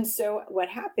 And so what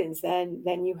happens then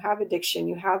you have addiction,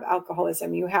 you have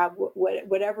alcoholism, you have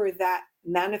whatever that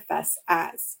manifests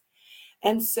as.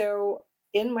 And so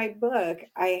in my book,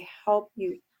 I help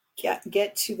you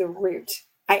get to the root.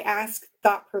 I ask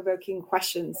thought-provoking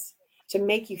questions to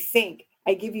make you think.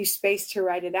 I give you space to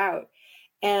write it out.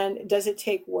 And does it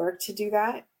take work to do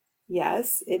that?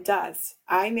 Yes, it does.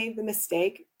 I made the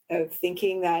mistake of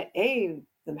thinking that, hey,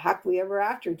 the happily ever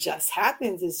after just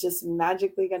happens. It's just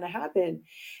magically going to happen.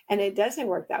 And it doesn't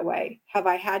work that way. Have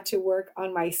I had to work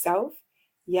on myself?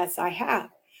 Yes, I have.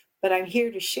 But I'm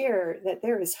here to share that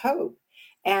there is hope.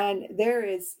 And there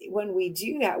is, when we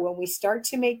do that, when we start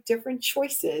to make different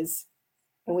choices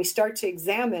and we start to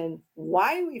examine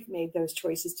why we've made those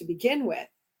choices to begin with,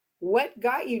 what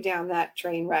got you down that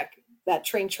train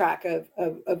track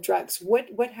of drugs?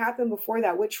 What happened before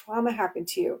that? What trauma happened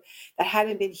to you that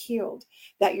hadn't been healed,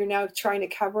 that you're now trying to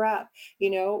cover up,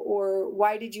 or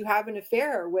why did you have an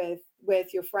affair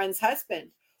with your friend's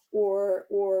husband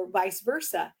or vice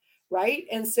versa, right?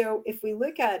 And so if we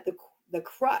look at the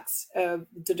crux of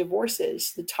the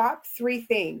divorces, the top three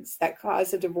things that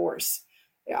cause a divorce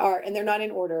are, and they're not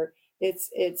in order,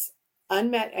 it's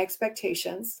unmet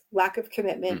expectations, lack of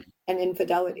commitment, and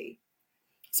infidelity.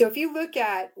 So if you look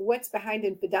at what's behind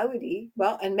infidelity,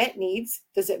 well, unmet needs,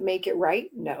 does it make it right?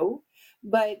 No,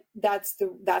 but that's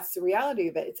the reality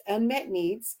of it. It's unmet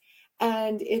needs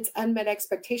and it's unmet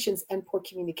expectations and poor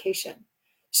communication.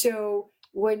 So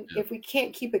if we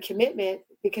can't keep a commitment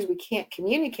because we can't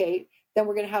communicate, then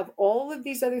we're going to have all of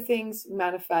these other things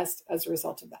manifest as a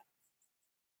result of that.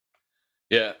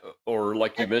 Yeah, or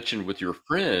like you mentioned with your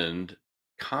friend,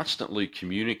 constantly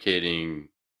communicating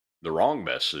the wrong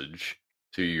message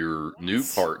to your new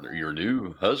partner, your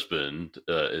new husband,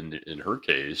 in her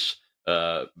case,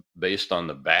 based on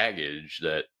the baggage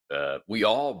that we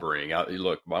all bring.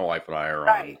 Look, my wife and I are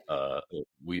on.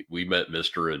 We met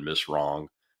Mister and Miss Wrong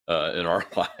in our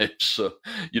lives, so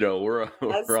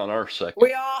we're on our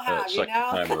We all have, second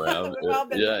time around. We've all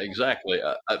been Yeah, there. exactly.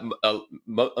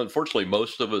 Unfortunately,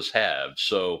 most of us have.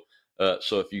 So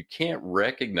if you can't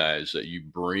recognize that you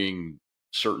bring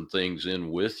certain things in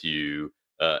with you,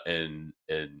 and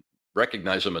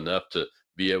recognize them enough to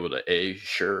be able to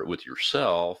share it with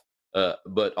yourself,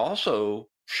 but also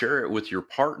share it with your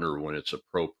partner when it's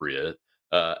appropriate,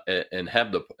 and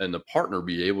have the partner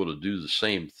be able to do the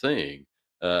same thing,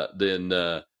 then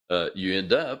you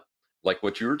end up like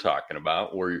what you were talking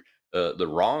about, where the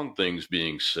wrong things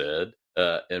being said.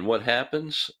 And what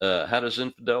happens? How does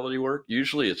infidelity work?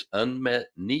 Usually it's unmet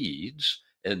needs.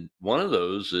 And one of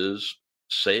those is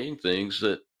saying things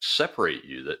that separate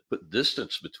you, that put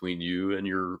distance between you and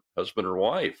your husband or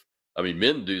wife. I mean,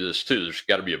 men do this too. There's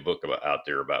got to be a book out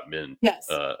there about men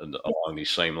along these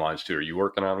same lines too. Are you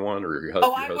working on one, or your Oh,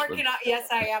 your I'm husband? working on. Yes,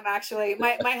 I am actually.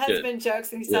 My Good. husband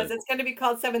jokes and he Yeah. says it's going to be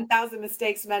called 7,000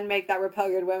 mistakes men make that repel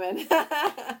good women.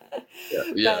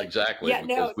 Yeah, But exactly. yeah,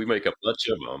 Because no, we make a bunch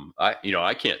of them.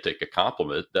 I can't take a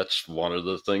compliment. That's one of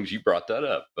the things you brought that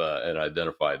up, and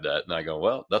identified that, and I go,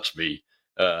 well, that's me.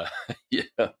 Uh, you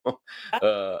know,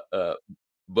 uh, uh,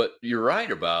 but you're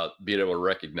right about being able to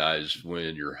recognize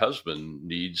when your husband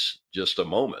needs just a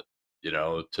moment,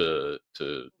 to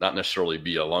not necessarily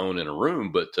be alone in a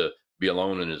room, but to be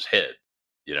alone in his head,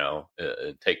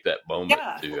 and take that moment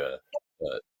yeah.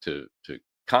 to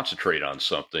concentrate on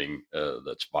something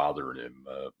that's bothering him,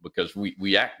 because we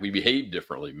behave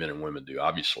differently, men and women do,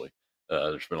 obviously.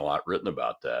 There's been a lot written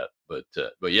about that, but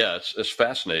yeah, it's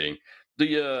fascinating.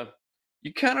 The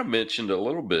You kind of mentioned a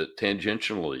little bit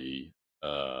tangentially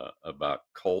about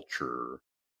culture,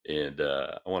 and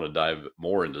I want to dive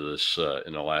more into this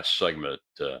in the last segment,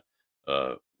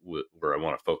 where I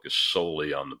want to focus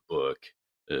solely on the book,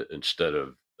 instead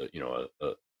of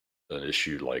an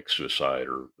issue like suicide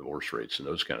or divorce rates and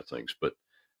those kind of things. But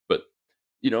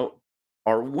you know,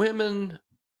 are women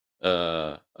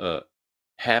uh, uh,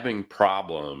 having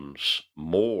problems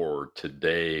more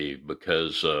today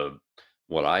because of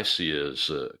what I see as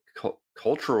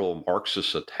cultural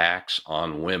Marxist attacks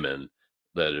on women,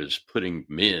 that is putting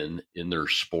men in their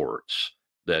sports,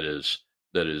 that is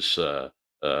doing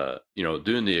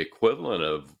the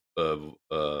equivalent of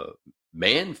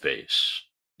man face.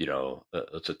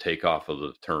 That's a takeoff of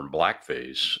the term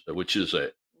blackface, which is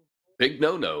a big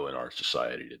no-no in our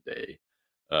society today.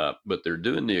 But they're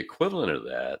doing the equivalent of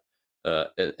that,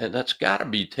 and that's got to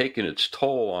be taking its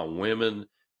toll on women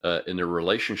in their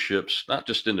relationships, not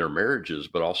just in their marriages,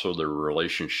 but also their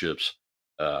relationships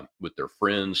with their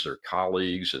friends, their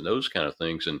colleagues, and those kind of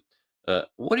things. And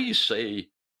what do you say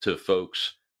to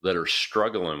folks that are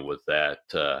struggling with that?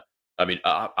 I mean,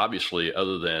 obviously,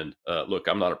 other than look,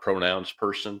 I'm not a pronouns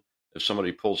person. If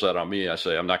somebody pulls that on me, I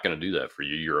say, I'm not going to do that for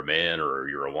you. You're a man or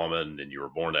you're a woman and you were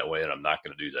born that way, and I'm not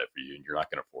going to do that for you, and you're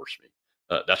not going to force me.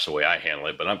 That's the way I handle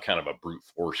it. But I'm kind of a brute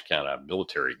force kind of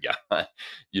military guy, But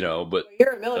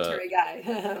You're a uh, military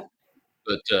guy.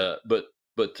 but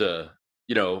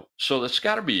so that's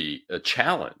got to be a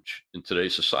challenge in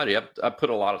today's society. I've put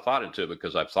a lot of thought into it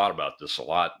because I've thought about this a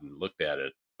lot and looked at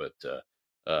it. But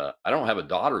I don't have a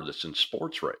daughter that's in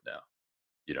sports right now.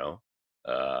 You know,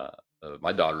 uh,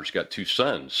 my daughter's got two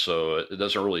sons, so it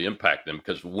doesn't really impact them,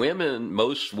 because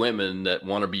most women that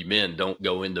want to be men don't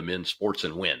go into men's sports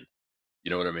and win.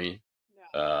 You know what I mean?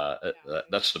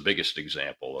 That's the biggest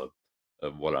example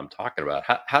of what I'm talking about.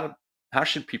 How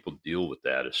should people deal with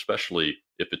that, especially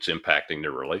if it's impacting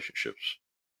their relationships?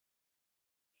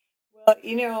 Well,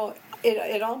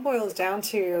 it all boils down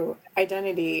to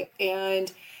identity.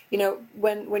 And,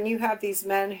 when you have these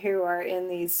men who are in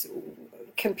these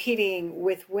competing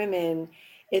with women,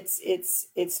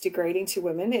 it's degrading to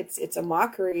women. It's a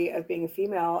mockery of being a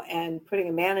female and putting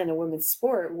a man in a women's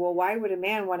sport. Well, why would a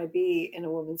man want to be in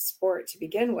a women's sport to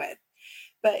begin with?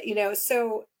 But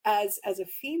so as a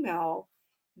female,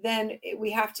 then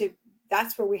we have to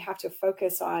that's where we have to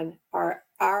focus on our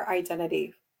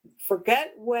identity.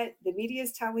 Forget what the media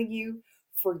is telling you,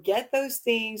 forget those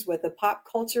things, what the pop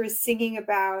culture is singing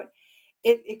about.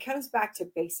 It comes back to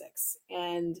basics,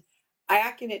 and I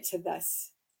akin it to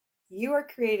this: you are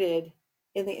created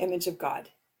in the image of God.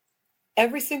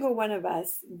 Every single one of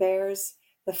us bears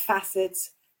the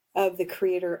facets of the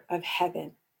creator of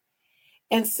heaven.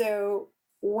 And so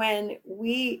when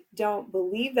we don't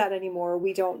believe that anymore,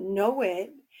 we don't know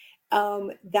it,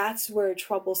 that's where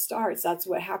trouble starts. That's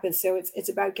what happens. So it's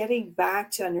about getting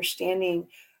back to understanding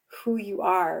who you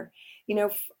are.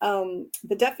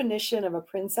 The definition of a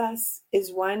princess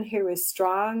is one who is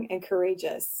strong and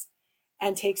courageous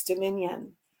and takes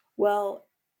dominion. Well,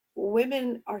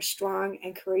 women are strong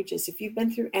and courageous if you've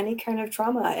been through any kind of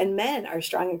trauma, and men are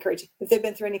strong and courageous if they've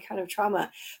been through any kind of trauma.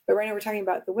 But right now we're talking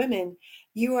about the women.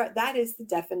 That is the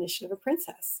definition of a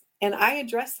princess. And I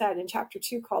address that in chapter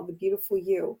 2 called The Beautiful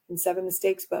You in 7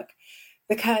 Mistakes book.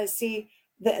 Because see,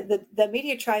 the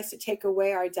media tries to take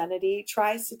away our identity,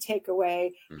 tries to take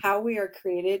away how we are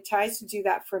created, tries to do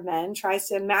that for men, tries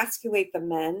to emasculate the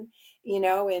men,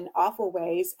 in awful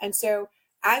ways. And so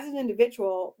as an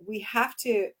individual, we have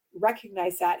to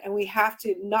recognize that, and we have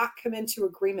to not come into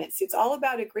agreements. It's all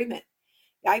about agreement.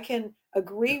 I can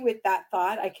agree with that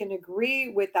thought. I can agree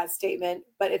with that statement,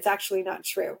 but it's actually not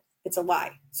true. It's a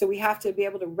lie. So we have to be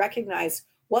able to recognize,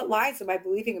 what lies am I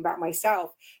believing about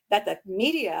myself? That the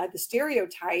media, the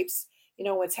stereotypes,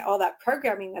 what's all that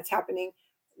programming that's happening,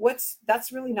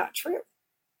 that's really not true.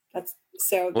 We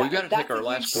got to take our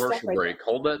last commercial break.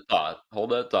 Hold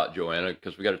that thought, Joanna,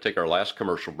 because we got to take our last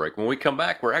commercial break. When we come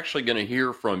back, we're actually going to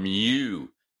hear from you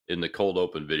in the cold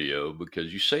open video,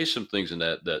 because you say some things in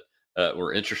that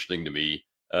were interesting to me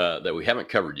that we haven't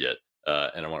covered yet.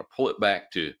 And I want to pull it back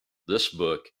to this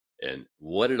book and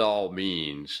what it all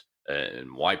means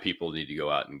and why people need to go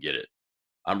out and get it.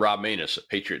 I'm Rob Maness at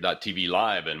Patriot.tv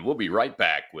Live, and we'll be right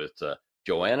back with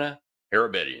Joanna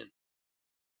Harabedian.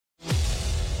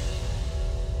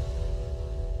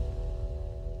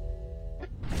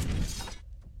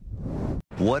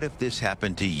 What if this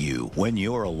happened to you when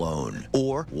you're alone?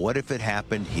 Or what if it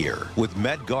happened here? With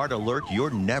MedGuard Alert,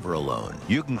 you're never alone.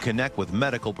 You can connect with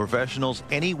medical professionals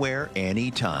anywhere,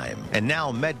 anytime. And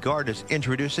now MedGuard is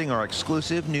introducing our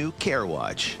exclusive new Care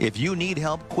Watch. If you need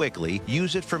help quickly,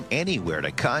 use it from anywhere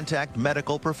to contact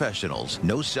medical professionals.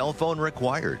 No cell phone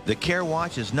required. The Care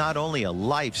Watch is not only a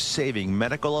life-saving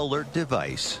medical alert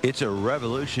device, it's a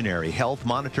revolutionary health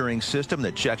monitoring system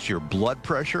that checks your blood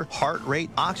pressure, heart rate,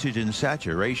 oxygen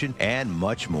saturation, and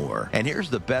much more. And here's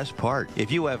the best part.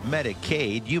 If you have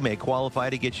Medicaid, you may qualify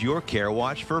to get your Care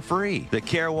Watch for free. The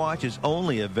Care Watch is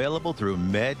only available through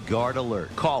MedGuard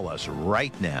Alert. Call us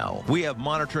right now. We have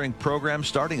monitoring programs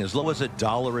starting as low as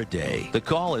 $1 a day. The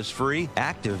call is free,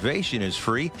 activation is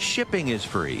free, shipping is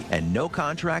free, and no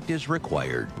contract is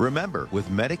required. Remember, with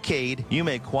Medicaid, you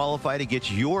may qualify to get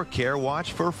your Care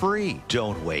Watch for free.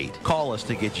 Don't wait. Call us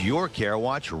to get your Care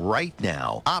Watch right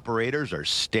now. Operators are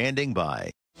standing by.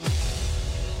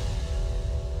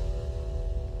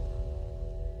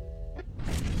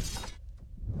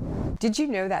 Did you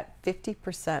know that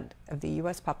 50% of the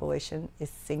U.S. population is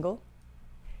single?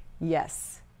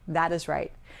 Yes, that is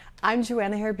right. I'm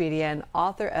Joanna Harabedian,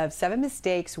 author of 7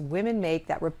 Mistakes Women Make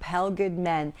That Repel Good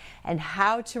Men and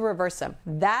How to Reverse Them.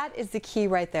 That is the key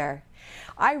right there.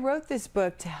 I wrote this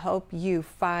book to help you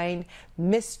find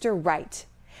Mr. Right,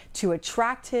 to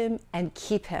attract him and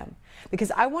keep him.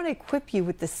 Because I want to equip you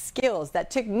with the skills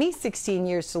that took me 16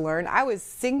 years to learn. I was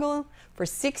single for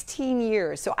 16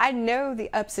 years, so I know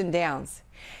the ups and downs.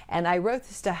 And I wrote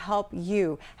this to help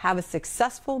you have a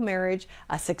successful marriage,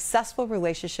 a successful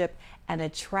relationship, and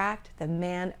attract the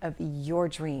man of your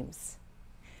dreams.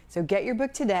 So get your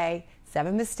book today,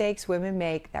 7 Mistakes Women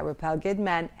Make That Repel Good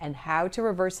Men and How to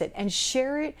Reverse It, and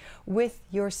share it with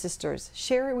your sisters,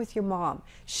 share it with your mom,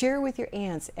 share it with your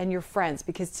aunts and your friends,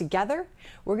 because together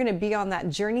we're going to be on that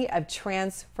journey of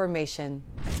transformation.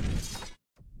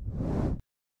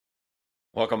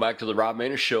 Welcome back to the Rob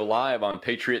Maness Show live on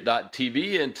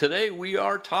Patriot.tv, and today we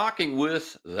are talking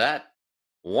with that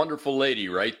wonderful lady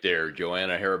right there,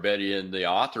 Joanna Harabedian, the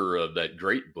author of that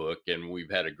great book, and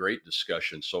we've had a great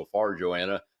discussion so far,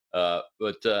 Joanna.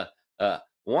 But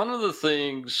one of the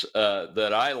things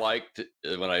that I liked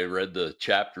when I read the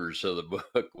chapters of the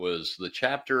book was the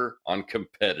chapter on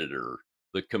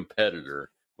the competitor,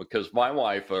 because my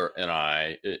wife and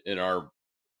I, in our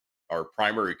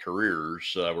primary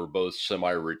careers, we're both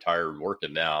semi-retired,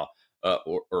 working now,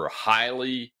 are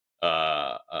highly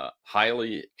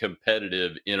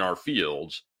competitive in our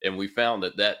fields, and we found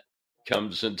that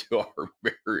comes into our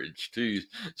marriage too.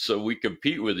 So we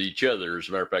compete with each other. As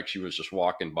a matter of fact, she was just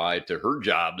walking by to her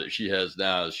job that she has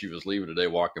now. As she was leaving today,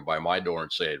 walking by my door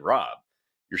and saying, "Rob,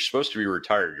 you're supposed to be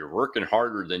retired. You're working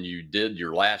harder than you did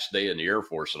your last day in the Air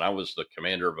Force." And I was the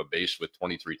commander of a base with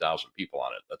 23,000 people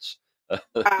on it. That's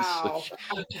wow.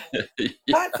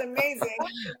 That's amazing.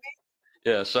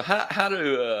 Yeah. So how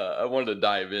do I wanted to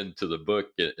dive into the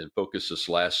book and focus this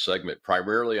last segment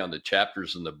primarily on the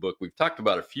chapters in the book. We've talked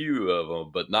about a few of them,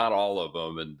 but not all of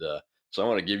them. And So I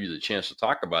want to give you the chance to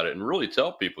talk about it and really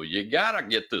tell people you got to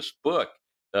get this book.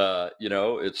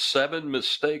 It's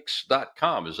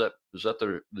 7mistakes.com. Is that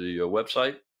the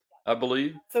website, I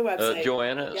believe, It's the website.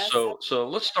 Joanna? Yes. So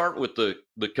let's start with the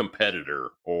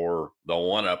competitor or the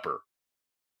one-upper.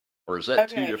 Or is that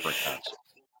two Okay. different concepts?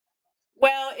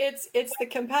 Well, it's the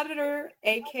competitor,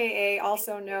 aka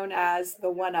also known as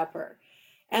the one-upper.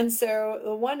 And so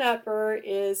the one-upper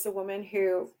is the woman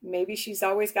who maybe she's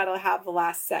always got to have the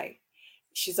last say.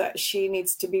 She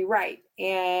needs to be right,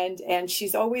 and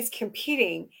she's always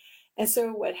competing. And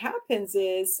so what happens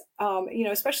is,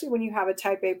 especially when you have a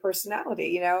type A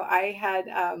personality, I had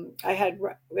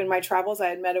in my travels, I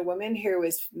had met a woman who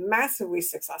was massively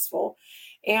successful,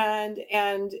 and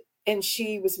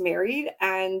she was married,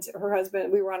 and her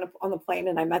husband, we were on the plane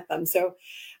and I met them. So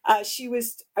I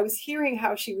was hearing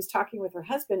how she was talking with her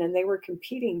husband, and they were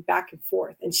competing back and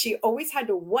forth, and she always had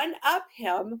to one up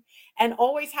him and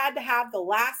always had to have the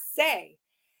last say.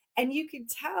 And you could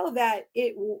tell that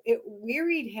it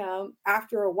wearied him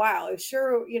after a while.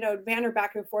 Sure, banter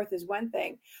back and forth is one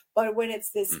thing, but when it's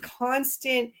this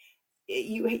constant,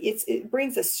 it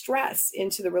brings a stress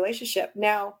into the relationship.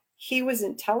 Now, he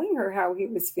wasn't telling her how he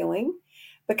was feeling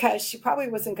because she probably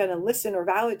wasn't going to listen or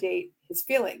validate his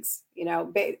feelings.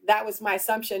 That was my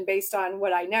assumption based on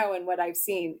what I know and what I've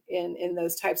seen in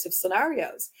those types of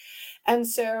scenarios. And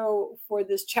so for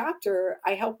this chapter,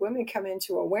 I help women come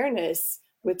into awareness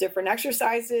with different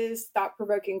exercises,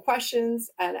 thought-provoking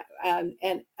questions, and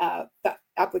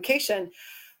application.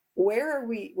 Where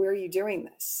are you doing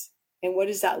this? And what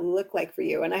does that look like for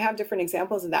you? And I have different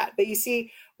examples of that. But you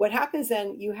see, what happens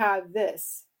then, you have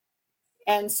this.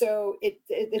 And so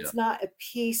it's not a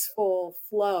peaceful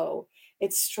flow.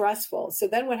 It's stressful. So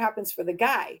then what happens for the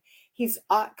guy? He's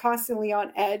constantly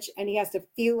on edge, and he has to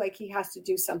feel like he has to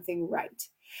do something right.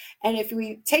 And if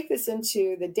we take this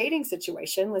into the dating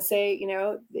situation, let's say,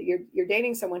 that you're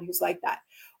dating someone who's like that.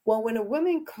 Well, when a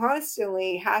woman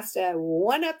constantly has to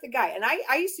one up the guy, and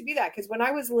I used to be that, because when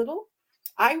I was little,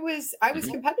 I was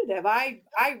competitive. I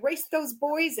raced those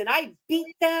boys and I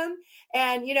beat them,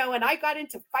 and and I got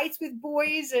into fights with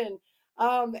boys, and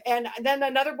then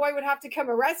another boy would have to come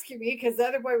and rescue me because the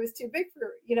other boy was too big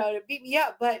for to beat me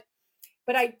up. But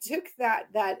I took that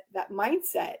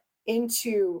mindset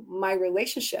into my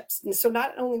relationships, and so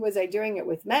not only was I doing it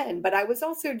with men, but I was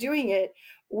also doing it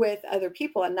with other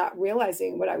people and not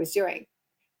realizing what I was doing.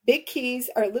 Big keys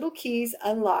or little keys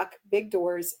unlock big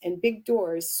doors, and big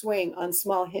doors swing on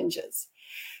small hinges.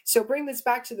 So bring this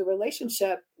back to the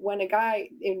relationship. When a guy,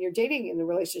 and you're dating in the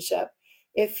relationship,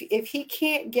 if he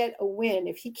can't get a win,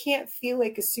 if he can't feel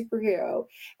like a superhero,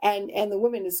 and the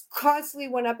woman is constantly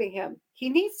one-upping him, he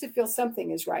needs to feel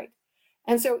something is right.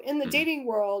 And so in the dating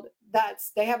world,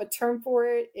 they have a term for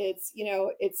it.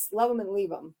 It's love them and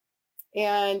leave them.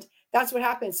 And that's what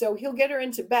happens. So he'll get her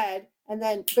into bed, and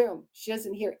then boom, she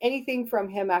doesn't hear anything from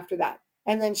him after that.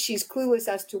 And then she's clueless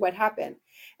as to what happened.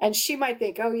 And she might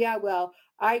think, oh yeah, well,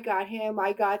 I got him,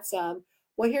 I got some.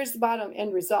 Well, here's the bottom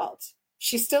end result.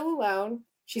 She's still alone,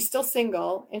 she's still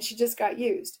single, and she just got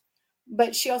used.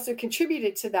 But she also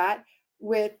contributed to that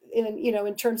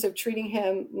in terms of treating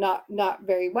him not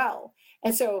very well.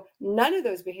 And so none of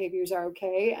those behaviors are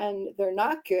okay, and they're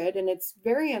not good, and it's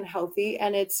very unhealthy,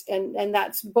 and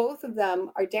that's both of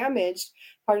them are damaged.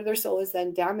 Part of their soul is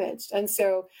then damaged. And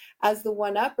so as the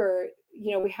one-upper,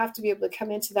 we have to be able to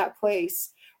come into that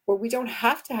place where we don't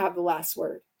have to have the last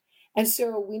word. And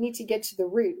so we need to get to the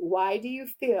root. Why do you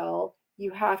feel you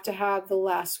have to have the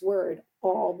last word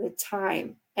all the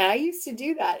time? And I used to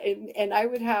do that, and I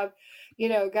would have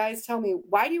guys tell me,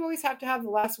 why do you always have to have the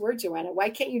last word, Joanna?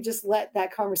 Why can't you just let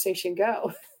that conversation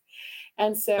go?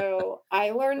 And so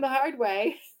I learned the hard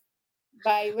way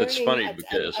by learning. It's funny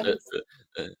because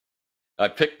I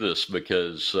picked this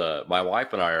because my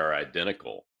wife and I are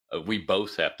identical. We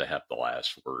both have to have the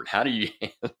last word. How do you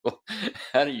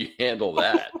handle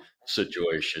that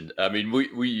situation? I mean,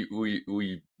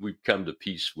 we've come to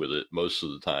peace with it most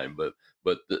of the time,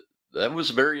 but that was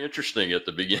very interesting at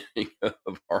the beginning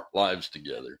of our lives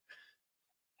together.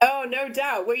 Oh, no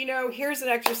doubt. Well, here's an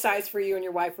exercise for you and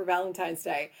your wife for Valentine's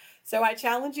Day. So I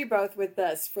challenge you both with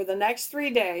this. For the next 3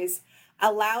 days,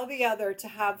 allow the other to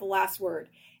have the last word.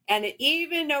 And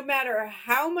even no matter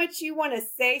how much you want to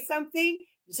say something,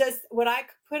 just what I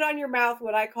put on your mouth,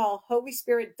 what I call Holy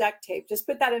Spirit duct tape. Just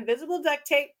put that invisible duct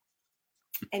tape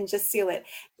and just seal it.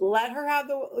 Let her have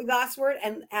the last word,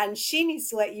 and she needs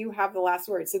to let you have the last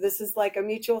word. So this is like a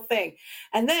mutual thing.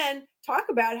 And then talk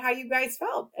about how you guys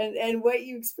felt and what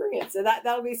you experienced. And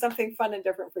that'll be something fun and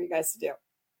different for you guys to do.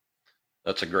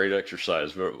 That's a great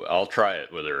exercise. I'll try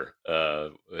it with her,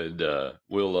 and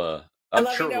we'll I'm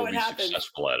let me sure know we'll what be happens.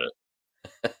 successful at it.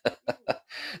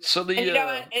 So And you know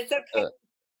what? It's okay.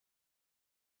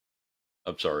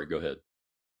 I'm sorry, go ahead.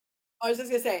 I was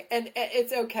just gonna say, and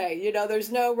it's okay. You know,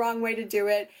 there's no wrong way to do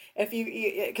it. If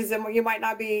because then you might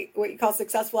not be what you call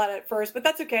successful at it first, but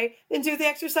that's okay. Then do the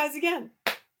exercise again.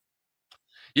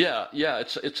 Yeah, yeah,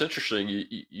 it's interesting.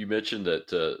 You mentioned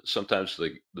that sometimes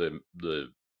the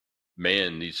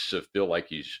man needs to feel like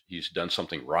he's done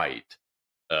something right.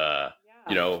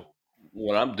 You know,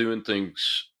 when I'm doing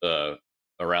things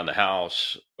around the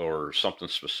house or something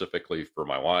specifically for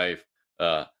my wife,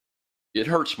 uh, it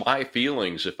hurts my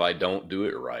feelings if I don't do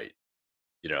it right.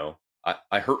 You know,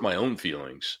 I hurt my own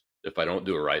feelings if I don't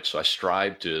do it right. So I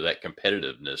strive to that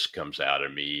competitiveness comes out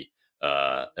of me,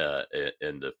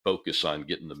 and the focus on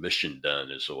getting the mission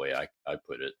done is the way I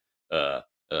put it.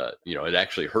 You know, it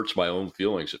actually hurts my own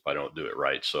feelings if I don't do it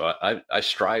right. So I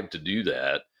strive to do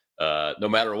that, no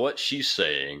matter what she's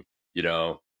saying. You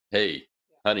know, hey,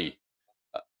 honey,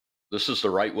 this is the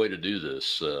right way to do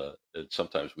this. And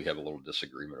sometimes we have a little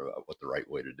disagreement about what the right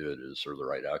way to do it is or the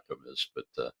right outcome is, but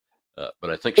I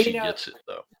think You she know, gets it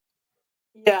though.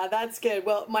 yeah, that's good.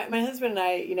 Well, my husband and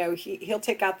I, you know, he'll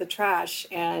take out the trash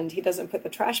and he doesn't put the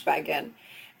trash bag in.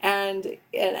 And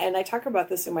I talk about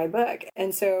this in my book.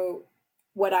 And so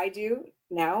what I do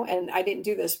now, and I didn't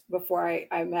do this before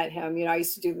I met him, you know, I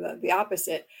used to do the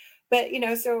opposite. But, you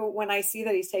know, so when I see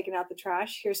that he's taking out the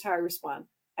trash, here's how I respond.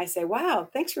 I say, wow,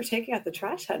 thanks for taking out the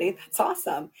trash, honey. That's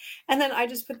awesome. And then I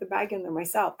just put the bag in there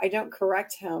myself. I don't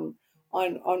correct him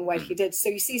on what he did. So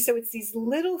you see, so it's these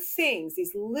little things,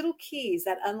 these little keys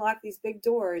that unlock these big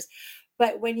doors.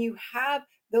 But when you have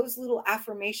those little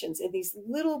affirmations and these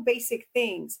little basic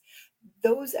things,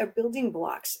 those are building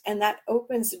blocks, and that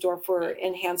opens the door for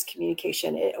enhanced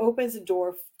communication. It opens the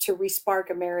door to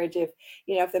respark a marriage if,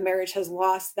 you know, if the marriage has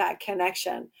lost that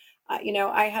connection. You know,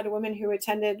 I had a woman who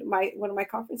attended one of my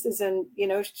conferences, and you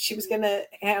know, she was gonna,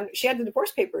 and she had the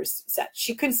divorce papers set.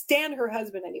 She couldn't stand her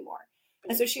husband anymore,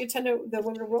 and so she attended the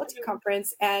Women of Royalty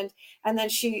conference, and then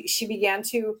she began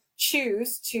to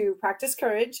choose to practice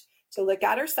courage, to look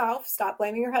at herself, stop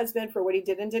blaming her husband for what he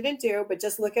did and didn't do, but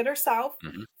just look at herself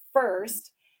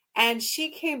first. And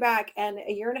she came back, and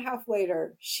a year and a half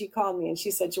later, she called me and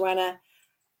she said, Joanna,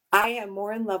 I am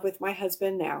more in love with my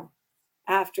husband now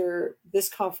after this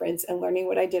conference and learning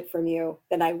what I did from you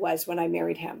than I was when I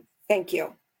married him. Thank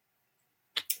you.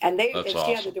 And That's she had the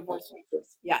awesome. divorce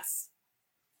papers. Yes.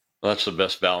 Well, that's the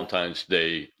best Valentine's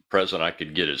Day present I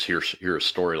could get is hear a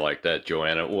story like that,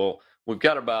 Joanna. Well, we've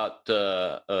got about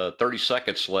 30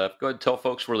 seconds left. Go ahead and tell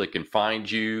folks where they can find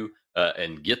you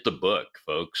and get the book,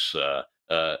 folks.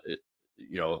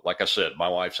 You know, like I said, my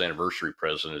wife's anniversary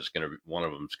present is going to be one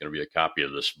of them is going to be a copy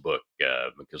of this book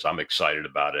because I'm excited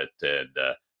about it, and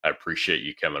I appreciate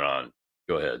you coming on.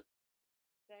 Go ahead.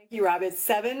 Thank you, Rob. It's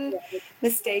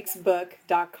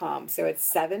 7mistakesbook.com. So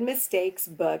it's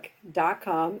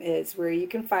 7mistakesbook.com is where you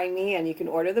can find me, and you can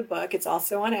order the book. It's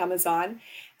also on Amazon,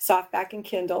 softback and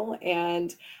Kindle.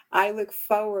 And I look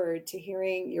forward to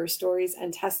hearing your stories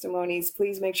and testimonies.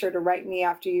 Please make sure to write me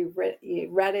after you've read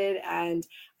it. And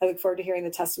I look forward to hearing the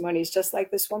testimonies, just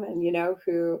like this woman, you know,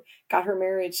 who got her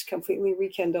marriage completely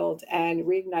rekindled and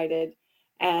reignited.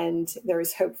 And there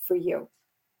is hope for you.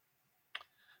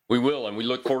 We will, and we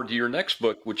look forward to your next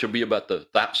book, which will be about the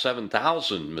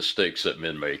 7,000 mistakes that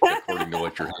men make, according to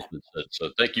what your husband said. So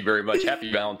thank you very much.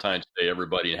 Happy Valentine's Day,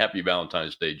 everybody, and happy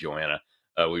Valentine's Day, Joanna.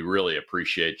 We really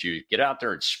appreciate you. Get out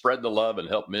there and spread the love and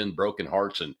help men broken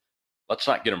hearts, and let's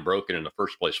not get them broken in the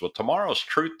first place. Well, tomorrow's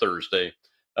Truth Thursday.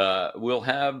 We'll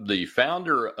have the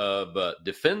founder of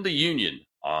Defend the Union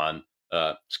on.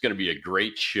 It's going to be a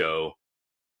great show,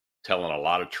 telling a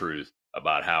lot of truth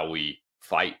about how we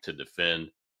fight to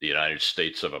defend the United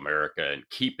States of America and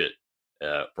keep it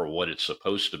for what it's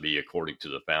supposed to be, according to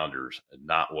the founders, and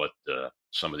not what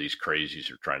some of these crazies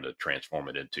are trying to transform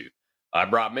it into. I'm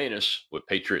Rob Maness with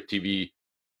Patriot TV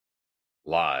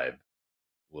Live.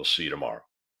 We'll see you tomorrow.